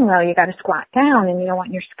a corn row, you got to squat down and you don't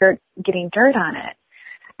want your skirt getting dirt on it.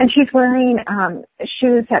 And she's wearing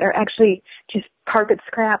shoes that are actually just carpet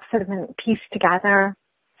scraps that have been pieced together.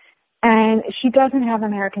 And she doesn't have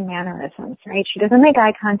American mannerisms, right? She doesn't make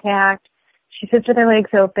eye contact. She sits with her legs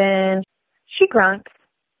open. She grunts,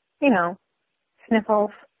 you know,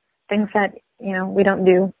 sniffles, things that, you know, we don't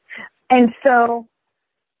do. And so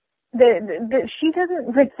she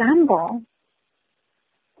doesn't resemble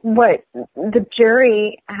what the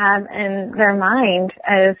jury have in their mind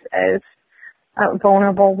as a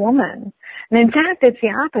vulnerable woman. And in fact, it's the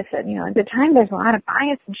opposite. You know, at the time, there's a lot of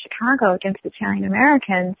bias in Chicago against Italian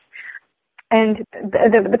Americans, and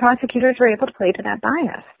the prosecutors were able to play to that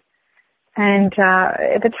bias. And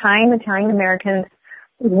at the time, Italian Americans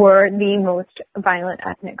were the most violent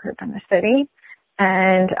ethnic group in the city,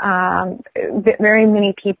 and very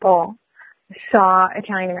many people saw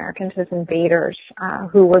Italian Americans as invaders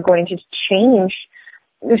who were going to change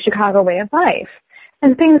the Chicago way of life.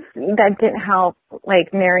 And things that didn't help,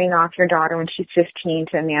 like marrying off your daughter when she's 15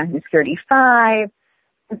 to a man who's 35,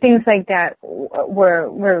 things like that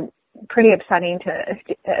were pretty upsetting to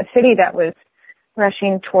a city that was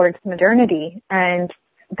rushing towards modernity. And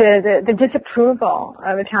the disapproval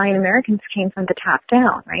of Italian Americans came from the top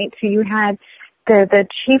down, right? So you had the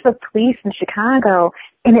chief of police in Chicago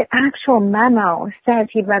in an actual memo says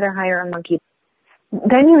he'd rather hire a monkey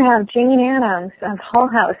Then you have Jane Addams of Hull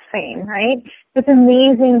House fame, right? This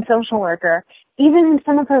amazing social worker. Even in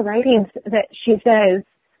some of her writings that she says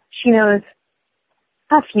she knows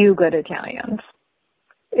a few good Italians.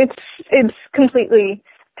 It's completely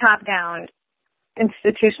top-down,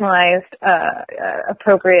 institutionalized,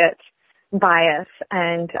 appropriate bias,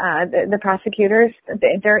 and the prosecutors,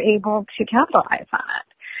 they're able to capitalize on it.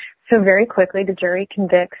 So very quickly, the jury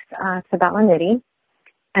convicts Sabella Nitti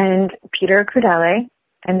and Peter Crudele,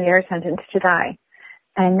 and they are sentenced to die.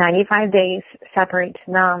 And 95 days separates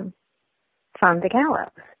them from the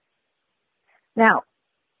gallows. Now,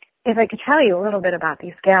 if I could tell you a little bit about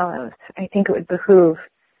these gallows, I think it would behoove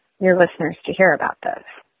your listeners to hear about this.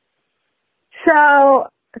 So,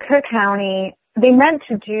 Cook County, they meant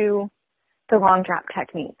to do the long drop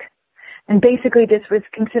technique. And basically this was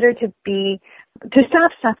considered to be, to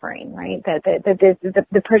stop suffering, right? That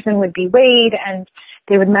the person would be weighed and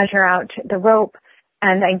they would measure out the rope,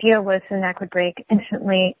 and the idea was the neck would break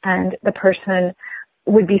instantly and the person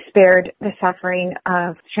would be spared the suffering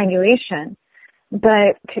of strangulation.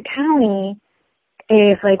 But Cook County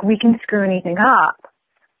is like, we can screw anything up,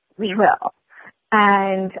 we will.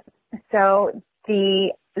 And so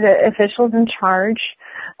the officials in charge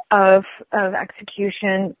of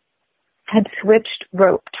execution had switched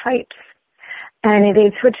rope types, and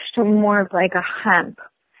they switched to more of like a hemp,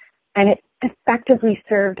 and it effectively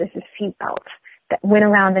served as a seatbelt that went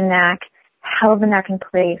around the neck, held the neck in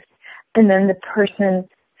place, and then the person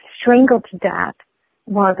strangled to death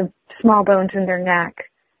while the small bones in their neck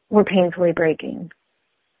were painfully breaking.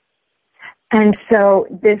 And so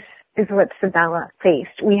this is what Sabella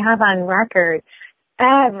faced. We have on record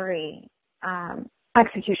every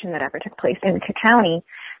execution that ever took place in Cook County,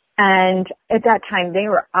 and at that time they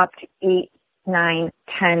were up to 8, 9,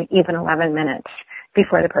 10, even 11 minutes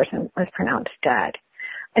before the person was pronounced dead.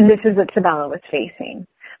 And this is what Sabella was facing.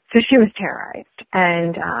 So she was terrorized,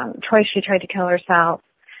 and twice she tried to kill herself,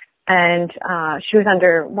 and she was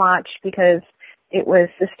under watch because it was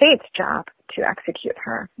the state's job to execute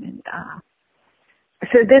her. And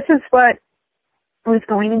so this is what was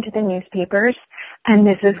going into the newspapers, and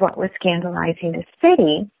this is what was scandalizing the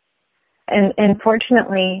city. And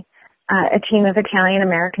fortunately, a team of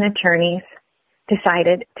Italian-American attorneys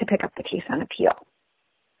decided to pick up the case on appeal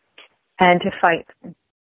and to fight.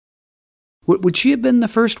 Would she have been the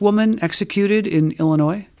first woman executed in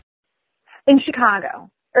Illinois? In Chicago.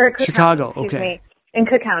 Or Cook Chicago, County, okay. Me. In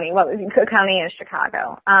Cook County. Well, Cook County is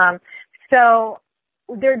Chicago. So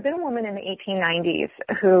there had been a woman in the 1890s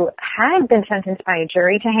who had been sentenced by a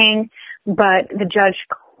jury to hang, but the judge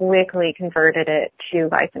quickly converted it to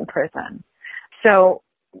life in prison. So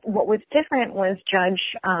what was different was Judge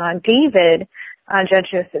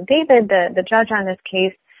Joseph David, the judge on this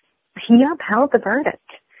case, he upheld the verdict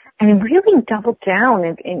and really doubled down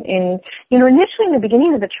in initially in the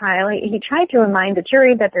beginning of the trial, he tried to remind the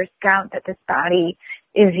jury that there's doubt that this body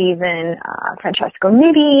is even Francesco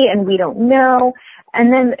Nitti, and we don't know.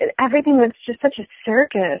 And then everything was just such a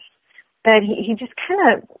circus that he just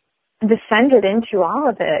kind of descended into all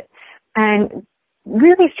of it and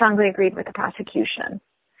really strongly agreed with the prosecution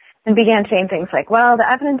and began saying things like, well, the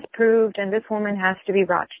evidence proved and this woman has to be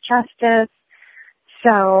brought to justice.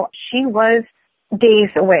 So she was days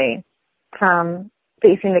away from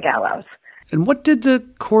facing the gallows. And what did the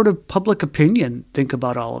court of public opinion think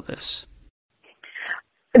about all of this?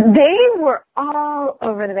 They were all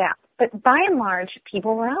over the map, but by and large,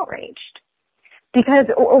 people were outraged because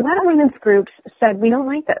a lot of women's groups said, we don't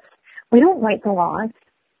like this. We don't like the laws.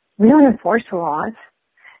 We don't enforce the laws.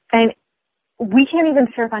 And we can't even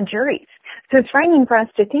serve on juries. So it's frightening for us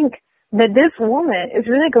to think that this woman is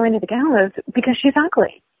really going to the gallows because she's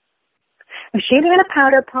ugly. If she had been a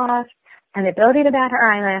powder puff and the ability to bat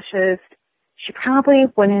her eyelashes, she probably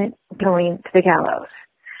wouldn't be going to the gallows.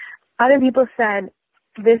 Other people said,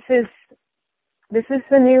 this is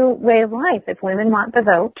the new way of life. If women want the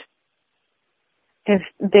vote, if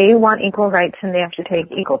they want equal rights, then they have to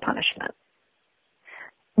take equal punishment.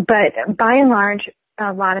 But by and large,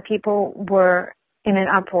 a lot of people were in an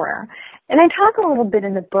uproar. And I talk a little bit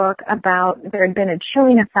in the book about there had been a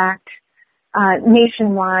chilling effect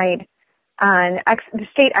nationwide on the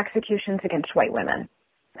state executions against white women.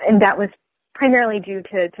 And that was primarily due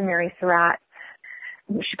to Mary Surratt.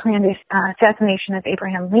 She planned the assassination of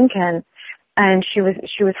Abraham Lincoln, and she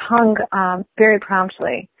was hung very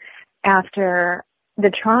promptly after the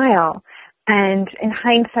trial. And in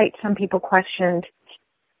hindsight, some people questioned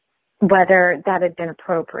whether that had been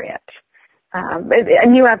appropriate.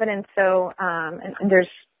 New evidence, though, and there's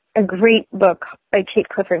a great book by Kate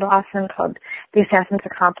Clifford Lawson called The Assassin's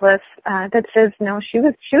Accomplice that says, no, she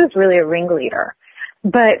was really a ringleader.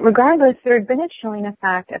 But regardless, there had been a chilling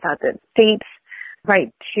effect about the state's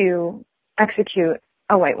right to execute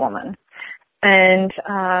a white woman. And,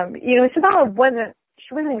 Sabella wasn't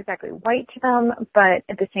exactly white to them, but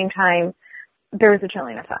at the same time, there was a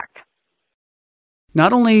chilling effect.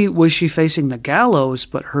 Not only was she facing the gallows,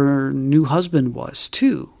 but her new husband was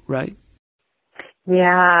too, right?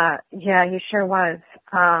 Yeah, he sure was.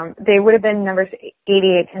 They would have been numbers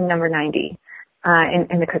 88 and number 90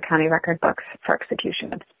 in the Cook County record books for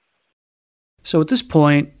executions. So at this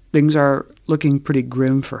point, things are looking pretty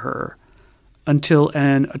grim for her until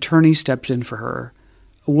an attorney steps in for her,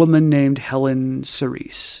 a woman named Helen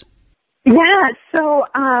Cerise. Yeah, so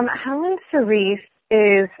Helen Cerise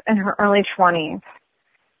is in her early 20s,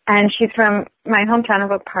 and she's from my hometown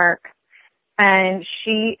of Oak Park, and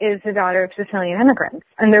she is the daughter of Sicilian immigrants.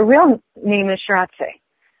 And their real name is Shirazzi,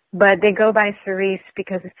 but they go by Cerise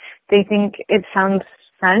because they think it sounds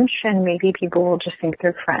French, and maybe people will just think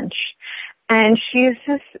they're French. And she's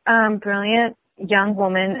this brilliant young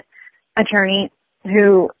woman attorney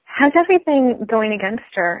who has everything going against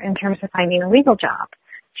her in terms of finding a legal job.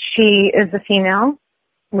 She is a female,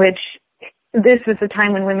 which this is a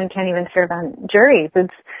time when women can't even serve on juries.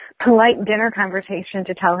 It's polite dinner conversation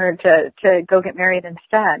to tell her to go get married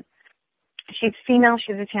instead. She's female,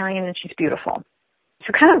 she's Italian, and she's beautiful.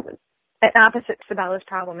 So kind of an opposite Sabella's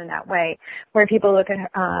problem in that way, where people look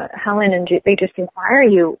at Helen and they just think, why are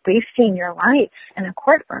you wasting your life in a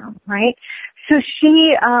courtroom, right? So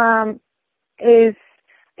she is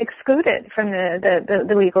excluded from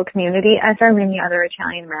the legal community, as are many other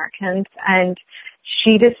Italian Americans, and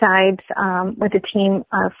she decides with a team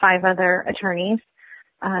of 5 other attorneys,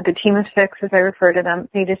 the team of 6 as I refer to them,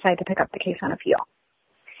 they decide to pick up the case on appeal.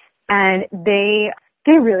 And they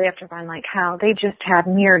really have to run like hell. They just have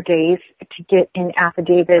mere days to get in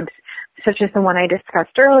affidavits, such as the one I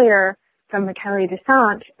discussed earlier from Michele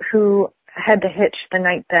DeSant, who had the hitch the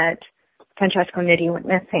night that Francesco Nitti went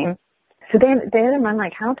missing. So they had to run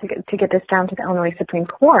like hell to get this down to the Illinois Supreme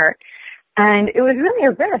Court. And it was really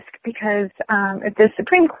a risk because if the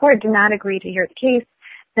Supreme Court did not agree to hear the case,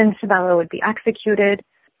 then Sabella would be executed.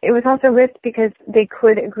 It was also a risk because they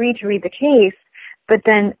could agree to read the case, but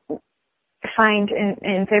then find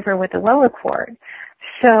in favor with the lower court.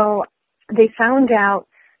 So they found out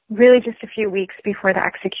really just a few weeks before the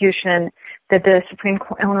execution that the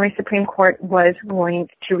Illinois Supreme Court was going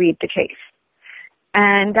to read the case.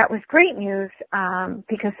 And that was great news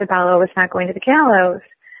because Sabella was not going to the gallows.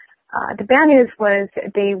 The bad news was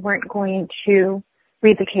they weren't going to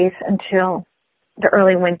read the case until the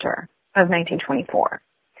early winter of 1924.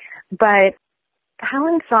 But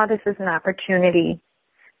Helen saw this as an opportunity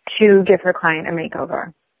to give her client a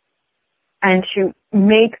makeover and to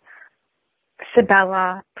make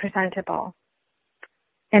Sabella presentable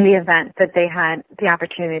in the event that they had the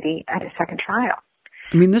opportunity at a second trial.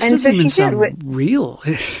 I mean, this doesn't even sound real.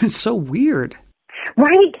 It's so weird.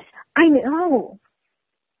 Right. I know.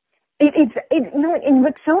 And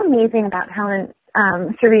what's so amazing about Helen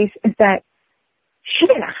Cerise is that she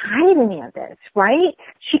didn't hide any of this, right?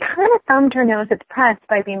 She kind of thumbed her nose at the press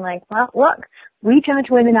by being like, well, look, we judge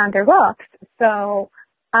women on their looks, so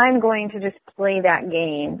I'm going to just play that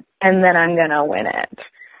game, and then I'm going to win it.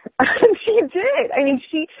 She did. I mean,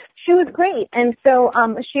 she was great. And so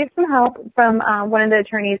she had some help from one of the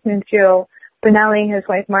attorneys, Nunzio Bonelli. His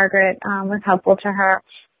wife, Margaret, was helpful to her.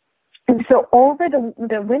 And so over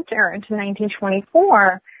the winter into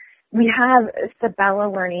 1924, we have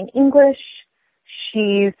Sabella learning English.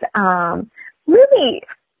 She's really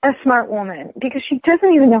a smart woman because she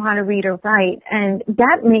doesn't even know how to read or write, and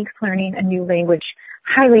that makes learning a new language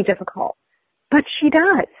highly difficult. But she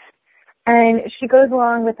does. And she goes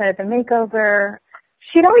along with the makeover.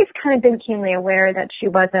 She'd always kind of been keenly aware that she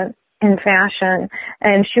wasn't in fashion,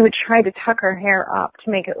 and she would try to tuck her hair up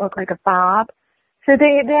to make it look like a bob. So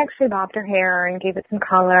they actually bobbed her hair and gave it some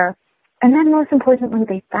color. And then most importantly,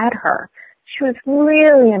 they fed her. She was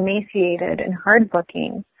really emaciated and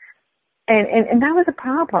hard-looking. And that was a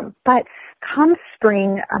problem. But come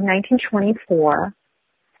spring of 1924,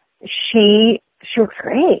 she looks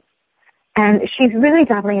great. And she's really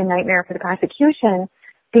doubly a nightmare for the prosecution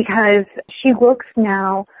because she looks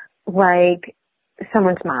now like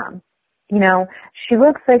someone's mom. You know, she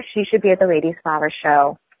looks like she should be at the Ladies' Flower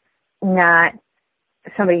Show, not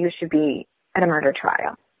somebody who should be at a murder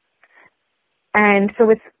trial. And so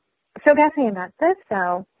what's so fascinating about this,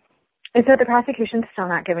 though, is that the prosecution's still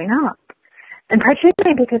not giving up. And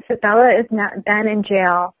particularly because Sabella is not then in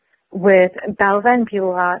jail with Belva and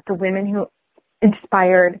Beulah, the women who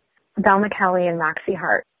inspired Belle McKelly and Roxy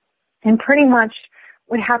Hart. And pretty much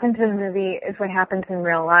what happens in the movie is what happens in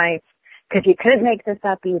real life. because you couldn't make this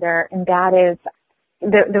up either, and that is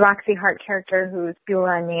the Roxy Hart character, who's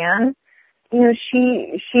Beulah Nan. You know,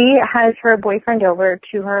 she has her boyfriend over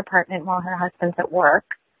to her apartment while her husband's at work,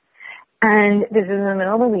 and this is in the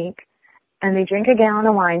middle of the week, and they drink a gallon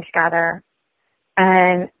of wine together,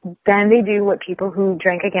 and then they do what people who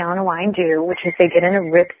drink a gallon of wine do, which is they get in a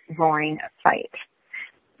rip-roaring fight.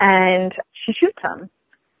 And she shoots him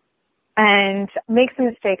and makes the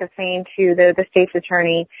mistake of saying to the state's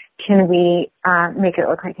attorney, can we make it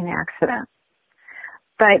look like an accident?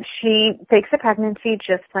 But she fakes a pregnancy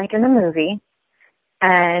just like in the movie,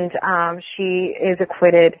 and she is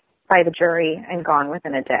acquitted by the jury and gone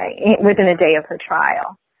within a day of her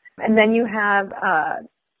trial. And then you have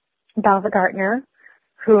Belva Gartner,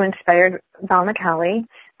 who inspired Velma Kelly,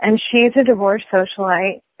 and she's a divorced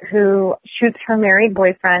socialite who shoots her married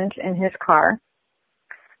boyfriend in his car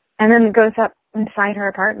and then goes up inside her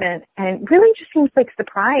apartment and really just seems like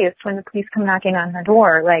surprised when the police come knocking on her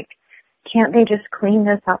door. Like, can't they just clean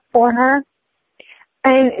this up for her?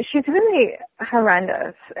 And she's really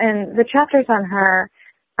horrendous. And the chapters on her,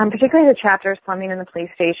 particularly the chapters slumming in the police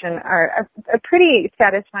station, are a pretty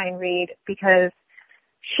satisfying read because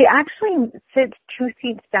she actually sits 2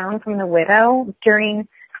 seats down from the widow during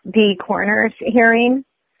the coroner's hearing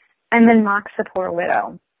and then mocks the poor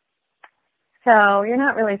widow. So you're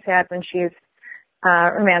not really sad when she's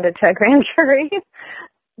remanded to a grand jury.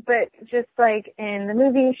 But just like in the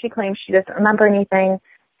movie, she claims she doesn't remember anything,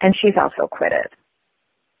 and she's also acquitted.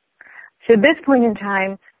 So at this point in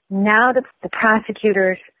time, now the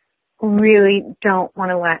prosecutors really don't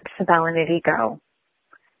want to let Sabella and Nitti go.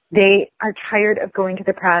 They are tired of going to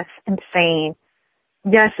the press and saying,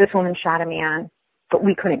 yes, this woman shot a man, but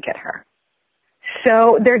we couldn't get her.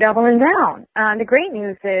 So they're doubling down. The great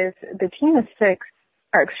news is the team of 6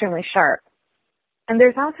 are extremely sharp. And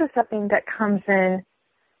there's also something that comes in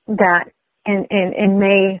that in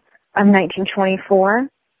May of 1924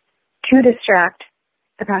 to distract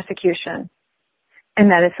the prosecution,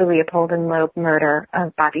 and that is the Leopold and Loeb murder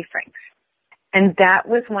of Bobby Franks. And that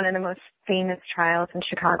was one of the most famous trials in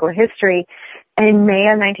Chicago history. In May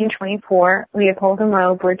of 1924, Leopold and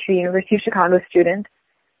Loeb were 2 University of Chicago students,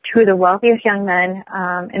 2 of the wealthiest young men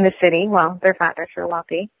in the city. Well, their fathers were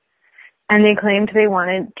wealthy. And they claimed they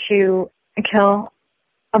wanted to kill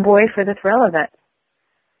a boy for the thrill of it.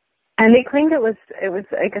 And they claimed it was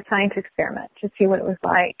like a science experiment to see what it was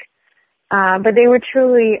like. But they were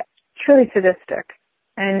truly sadistic.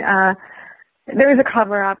 And there was a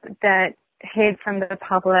cover-up that hid from the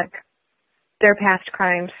public their past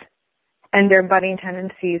crimes and their budding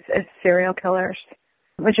tendencies as serial killers,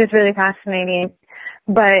 which is really fascinating.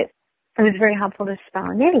 But it was very helpful to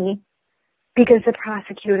Sabella and Nitti because the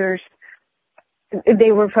prosecutors,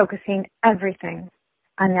 they were focusing everything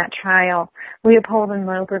on that trial. Leopold and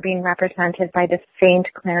Loeb were being represented by the famed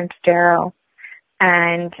Clarence Darrow,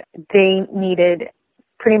 and they needed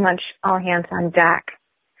pretty much all hands on deck.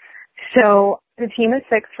 So the team of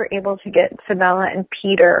 6 were able to get Sabella and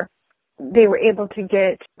Peter. They were able to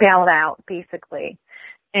get bailed out, basically,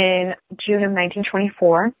 in June of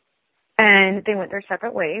 1924, and they went their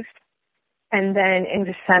separate ways. And then in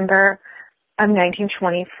December of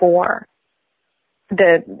 1924,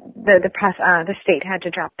 the state had to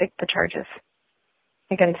drop the charges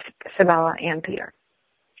against Sabella and Peter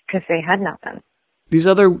because they had nothing. These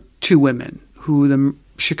other 2 women who the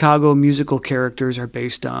Chicago musical characters are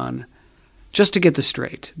based on, just to get this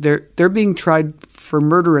straight, they're being tried for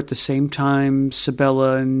murder at the same time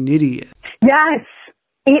Sabella and Nitti. Yes,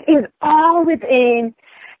 it is all within.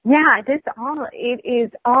 Yeah, it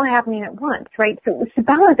is all happening at once, right? So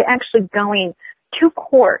Sabella is actually going to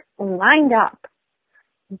court lined up.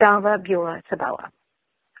 Belva, Beulah, Sabella.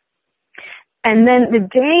 And then the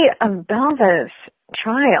day of Belva's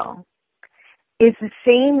trial is the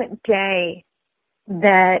same day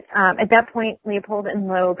that, at that point, Leopold and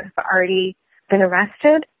Loeb have already been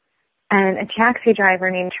arrested, and a taxi driver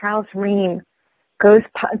named Charles Ream goes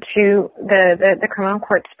to the criminal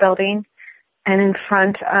courts building, and in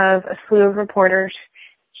front of a slew of reporters,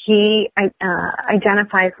 he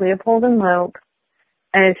identifies Leopold and Loeb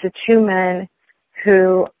as the 2 men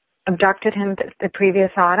who abducted him the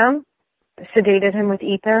previous autumn, sedated him with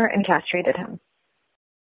ether, and castrated him.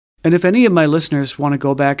 And if any of my listeners want to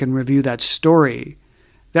go back and review that story,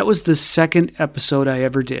 that was the 2nd episode I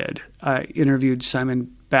ever did. I interviewed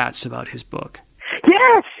Simon Batts about his book.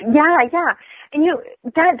 Yes, yeah. And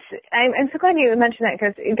I'm so glad you mentioned that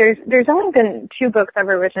because there's only been 2 books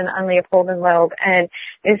ever written on Leopold and Loeb, and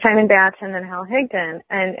it's Simon Batts and then Hal Higdon,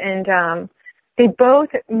 and they both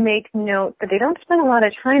make note, but they don't spend a lot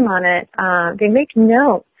of time on it. They make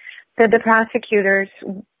note that the prosecutors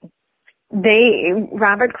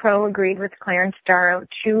Robert Crowe agreed with Clarence Darrow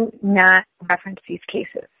to not reference these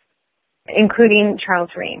cases, including Charles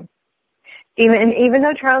Ream. Even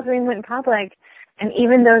though Charles Ream went public, and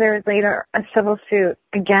even though there was later a civil suit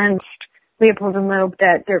against Leopold and Loeb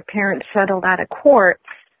that their parents settled out of court,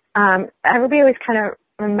 everybody always kind of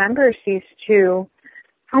remembers these two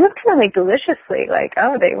almost kind of like deliciously, like,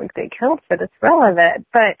 oh, they killed for the thrill of it.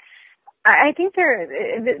 But I think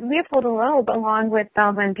Leopold and Loeb, along with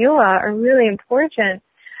Belle Van Beulah, are really important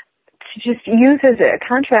to just use as a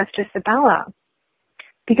contrast to Sabella.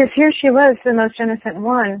 Because here she was the most innocent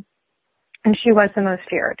one, and she was the most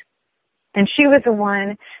feared. And she was the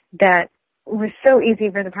one that was so easy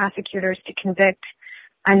for the prosecutors to convict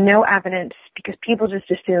on no evidence because people just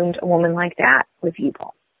assumed a woman like that was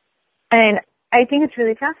evil. And I think it's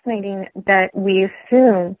really fascinating that we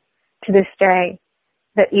assume to this day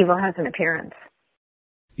that evil has an appearance.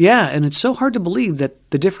 Yeah, and it's so hard to believe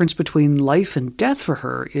that the difference between life and death for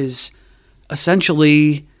her is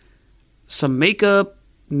essentially some makeup,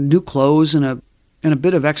 new clothes, and a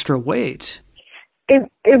bit of extra weight. It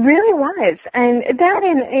really was. And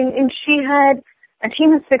she had a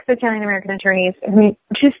team of 6 Italian-American attorneys who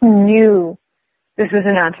just knew this was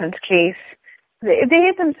a nonsense case.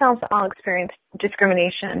 They themselves all experienced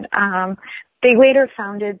discrimination. They later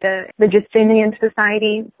founded the Justinian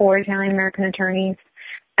Society for Italian-American attorneys.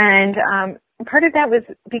 And part of that was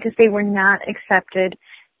because they were not accepted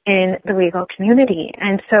in the legal community.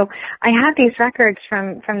 And so I have these records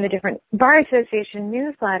from the different Bar Association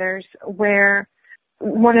newsletters where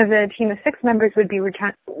one of the team of 6 members would be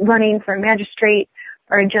running for a magistrate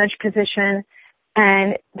or a judge position,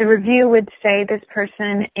 and the review would say this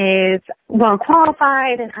person is well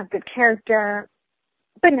qualified and of good character,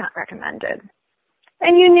 but not recommended.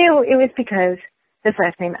 And you knew it was because his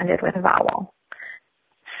last name ended with a vowel.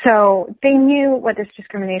 So they knew what this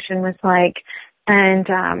discrimination was like, and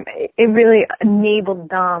it really enabled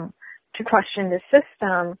them to question the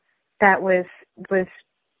system that was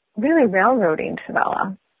really railroading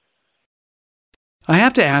Sabella. I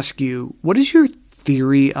have to ask you, what is your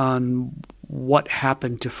theory on what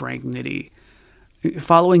happened to Frank Nitti?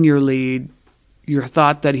 Following your lead, your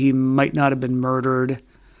thought that he might not have been murdered,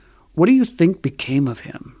 what do you think became of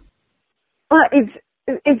him? Well,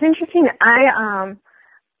 it's interesting. I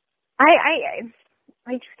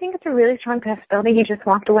just think it's a really strong possibility he just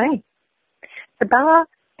walked away. Sabella,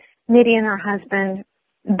 Nitti, and her husband,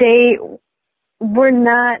 they were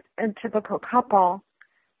not a typical couple,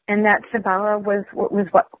 and that Sabella was what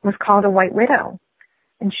was called a white widow.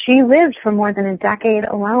 And she lived for more than a decade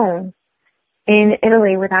alone in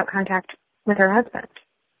Italy without contact with her husband.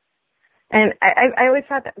 And I always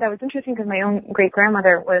thought that was interesting because my own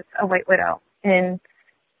great-grandmother was a white widow in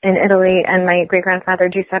Italy, and my great-grandfather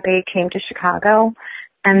Giuseppe came to Chicago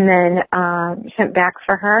and then sent back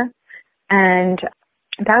for her. And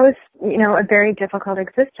that was, a very difficult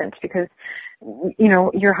existence because,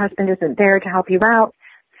 your husband isn't there to help you out.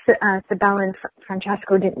 Sabella and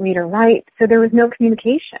Francesco didn't read or write, so there was no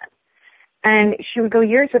communication. And she would go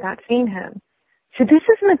years without seeing him. So this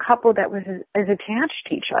isn't a couple that was as attached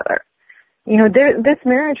to each other. This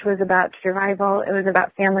marriage was about survival. It was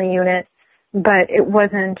about family unit, but it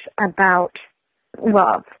wasn't about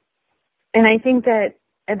love. And I think that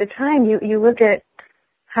at the time, you look at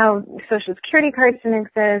how Social Security cards didn't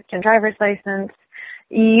exist and driver's license.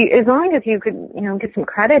 As long as you could, get some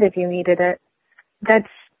credit if you needed it, that's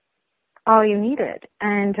all you needed.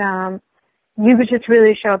 And you could just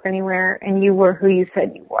really show up anywhere, and you were who you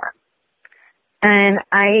said you were. And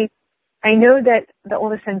I know that the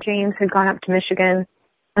oldest son, James, had gone up to Michigan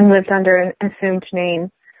and lived under an assumed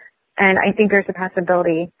name. And I think there's a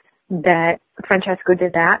possibility that Francesco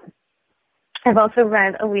did that. I've also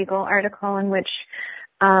read a legal article in which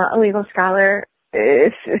a legal scholar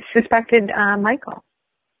suspected Michael,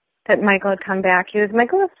 that Michael had come back. He was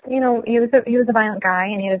a violent guy,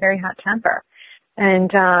 and he had a very hot temper.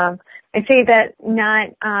 And I say that not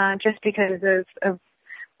just because of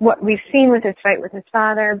what we've seen with his fight with his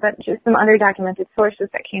father, but just some other documented sources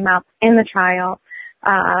that came out in the trial.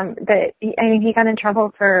 He got in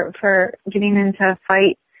trouble for getting into a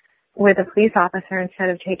fight with a police officer instead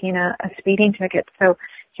of taking a speeding ticket. So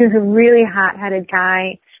he was a really hot-headed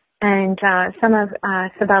guy, and some of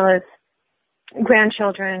Sabella's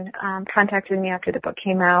grandchildren contacted me after the book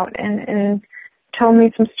came out and told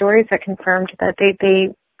me some stories that confirmed that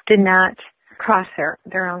they did not cross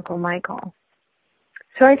their Uncle Michael.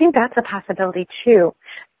 So I think that's a possibility too.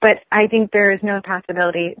 But I think there is no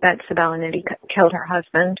possibility that Sabella Nitti killed her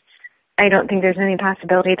husband. I don't think there's any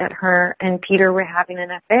possibility that her and Peter were having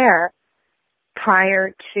an affair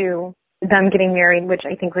prior to them getting married, which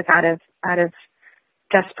I think was out of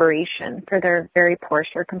desperation for their very poor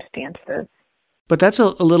circumstances. But that's a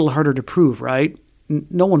little harder to prove, right?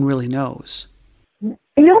 No one really knows.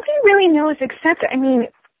 Nobody really knows except, I mean,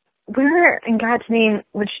 where in God's name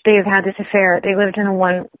would they have had this affair? They lived in a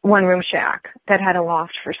one-room shack that had a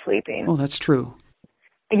loft for sleeping. Oh, that's true.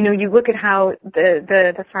 You know, you look at how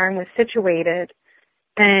the farm was situated,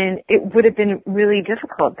 and it would have been really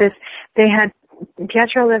difficult.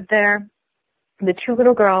 Pietro lived there, the two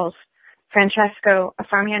little girls, Francesco, a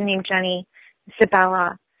farmhand named Jenny,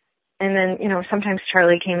 Sabella, and then, you know, sometimes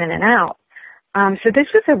Charlie came in and out. So this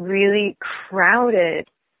was a really crowded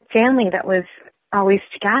family that was always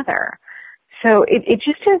together. So it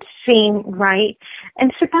just didn't seem right.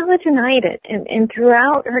 And Sabella denied it. And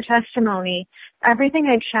throughout her testimony, everything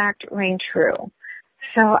I checked rang true.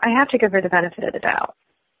 So I have to give her the benefit of the doubt.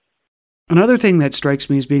 Another thing that strikes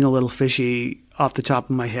me as being a little fishy off the top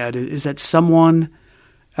of my head is that someone,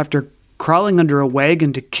 after crawling under a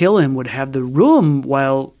wagon to kill him, would have the room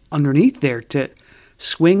while underneath there to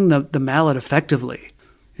swing the mallet effectively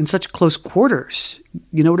in such close quarters.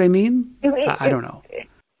 You know what I mean? I don't know.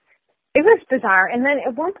 It was bizarre. And then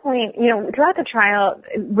at one point, you know, throughout the trial,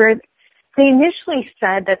 where they initially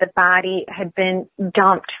said that the body had been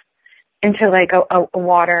dumped into like a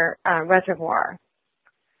water reservoir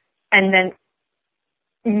and then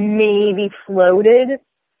maybe floated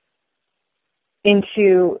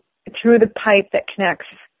through the pipe that connects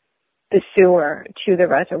the sewer to the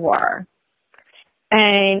reservoir.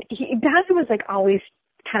 And Bassett was like always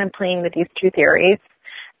kind of playing with these two theories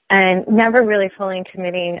and never really fully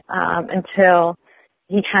committing until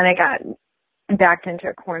he kind of got backed into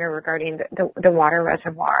a corner regarding the water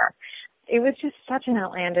reservoir. It was just such an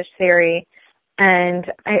outlandish theory. And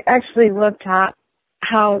I actually looked up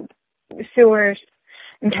how sewers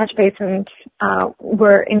and catch basins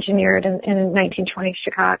were engineered in 1920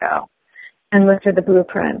 Chicago and looked at the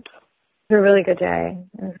blueprints. It was a really good day.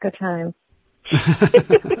 It was a good time.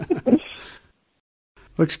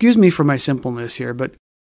 Well, excuse me for my simpleness here, but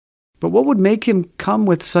what would make him come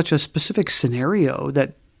with such a specific scenario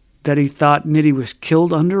that he thought Nitti was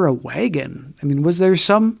killed under a wagon? I mean, was there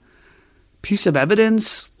some piece of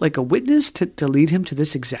evidence, like a witness, to lead him to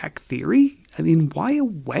this exact theory? I mean, why a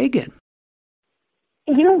wagon?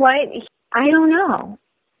 You know what? I don't know.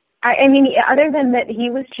 I mean, other than that,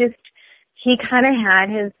 he kind of had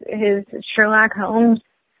his Sherlock Holmes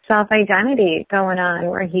self-identity going on,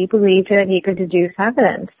 where he believed that he could deduce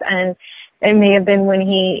evidence. And it may have been when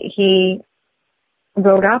he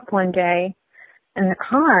rode up one day in the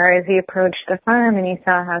car as he approached the farm and he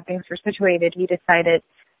saw how things were situated, he decided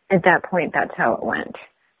at that point that's how it went.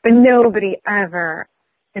 But nobody ever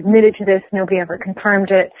admitted to this. Nobody ever confirmed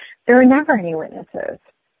it. There were never any witnesses.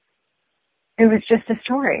 It was just a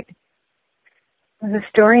story. It was a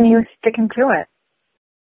story and he was sticking to it.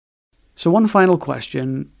 So one final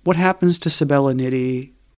question. What happens to Sabella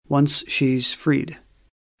Nitti once she's freed?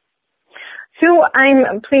 So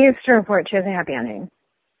I'm pleased to report she has a happy ending.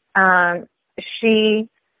 She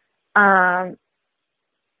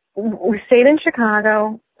stayed in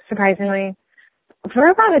Chicago, surprisingly, for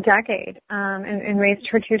about a decade and raised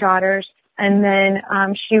her two daughters. And then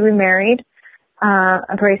she remarried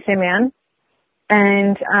a very same man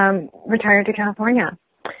and retired to California.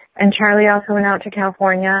 And Charlie also went out to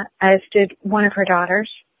California, as did one of her daughters.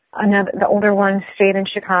 The older one stayed in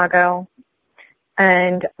Chicago.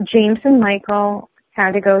 And James and Michael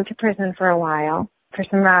had to go to prison for a while for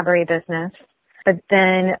some robbery business. But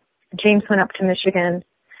then James went up to Michigan,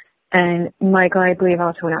 and Michael, I believe,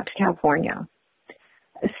 also went out to California.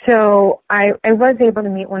 So I was able to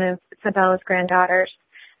meet one of Sabella's granddaughters,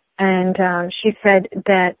 and she said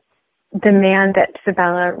that the man that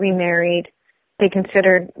Sabella remarried, they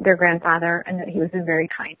considered their grandfather, and that he was a very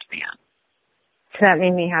kind man. So that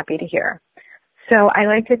made me happy to hear. So I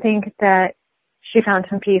like to think that she found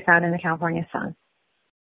some peace out in the California sun.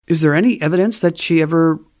 Is there any evidence that she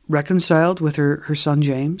ever reconciled with her son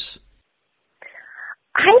James?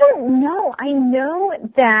 I don't know. I know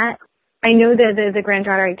that the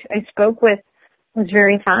granddaughter I spoke with was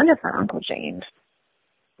very fond of her Uncle James.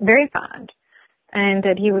 Very fond. And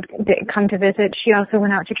that he would come to visit. She also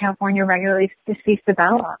went out to California regularly to see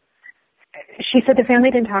Sabella. She said the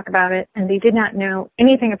family didn't talk about it, and they did not know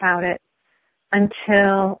anything about it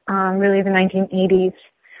until really the 1980s.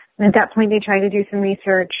 And at that point, they tried to do some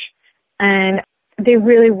research, and they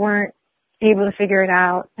really weren't able to figure it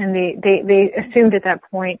out. And they assumed at that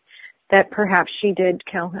point that perhaps she did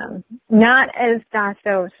kill him. Not as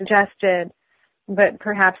Dasso suggested, but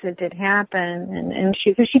perhaps it did happen. And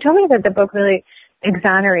she told me that the book really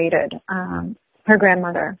exonerated her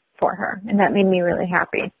grandmother for her. And that made me really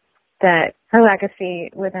happy that her legacy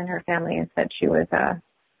within her family is that she was a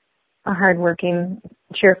hardworking,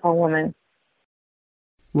 cheerful woman.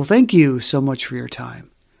 Well, thank you so much for your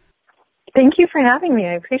time. Thank you for having me.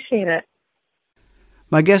 I appreciate it.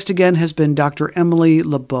 My guest again has been Dr. Emilie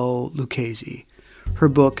Beau Lucchesi. Her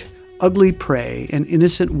book, Ugly Prey, An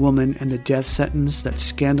Innocent Woman and the Death Sentence That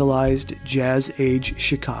Scandalized Jazz-Age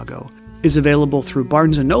Chicago, is available through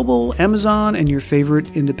Barnes & Noble, Amazon, and your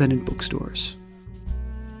favorite independent bookstores.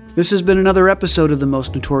 This has been another episode of the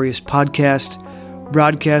Most Notorious Podcast,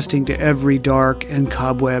 broadcasting to every dark and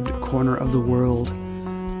cobwebbed corner of the world.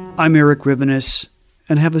 I'm Eric Rivenis,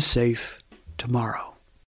 and have a safe tomorrow.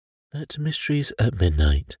 Let Mysteries at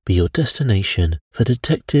Midnight be your destination for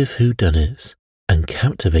detective whodunits and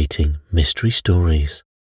captivating mystery stories.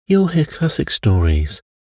 You'll hear classic stories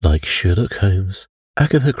like Sherlock Holmes,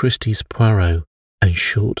 Agatha Christie's Poirot, and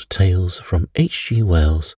short tales from H.G.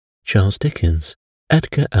 Wells, Charles Dickens,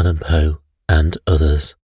 Edgar Allan Poe, and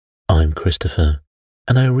others. I'm Christopher,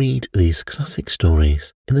 and I read these classic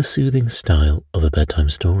stories in the soothing style of a bedtime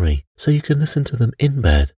story, so you can listen to them in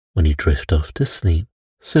bed when you drift off to sleep.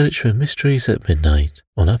 Search for Mysteries at Midnight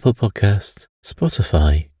on Apple Podcasts,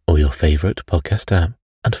 Spotify, or your favorite podcast app,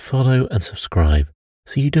 and follow and subscribe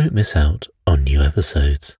so you don't miss out on new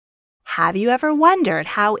episodes. Have you ever wondered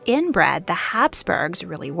how inbred the Habsburgs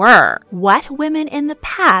really were? What women in the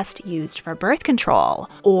past used for birth control?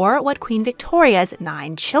 Or what Queen Victoria's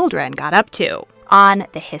 9 children got up to? On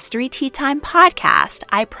the History Tea Time podcast,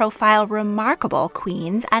 I profile remarkable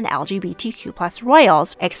queens and LGBTQ+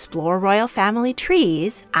 royals, explore royal family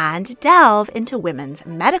trees, and delve into women's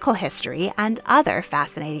medical history and other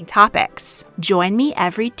fascinating topics. Join me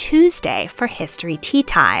every Tuesday for History Tea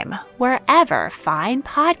Time, wherever fine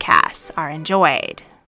podcasts are enjoyed.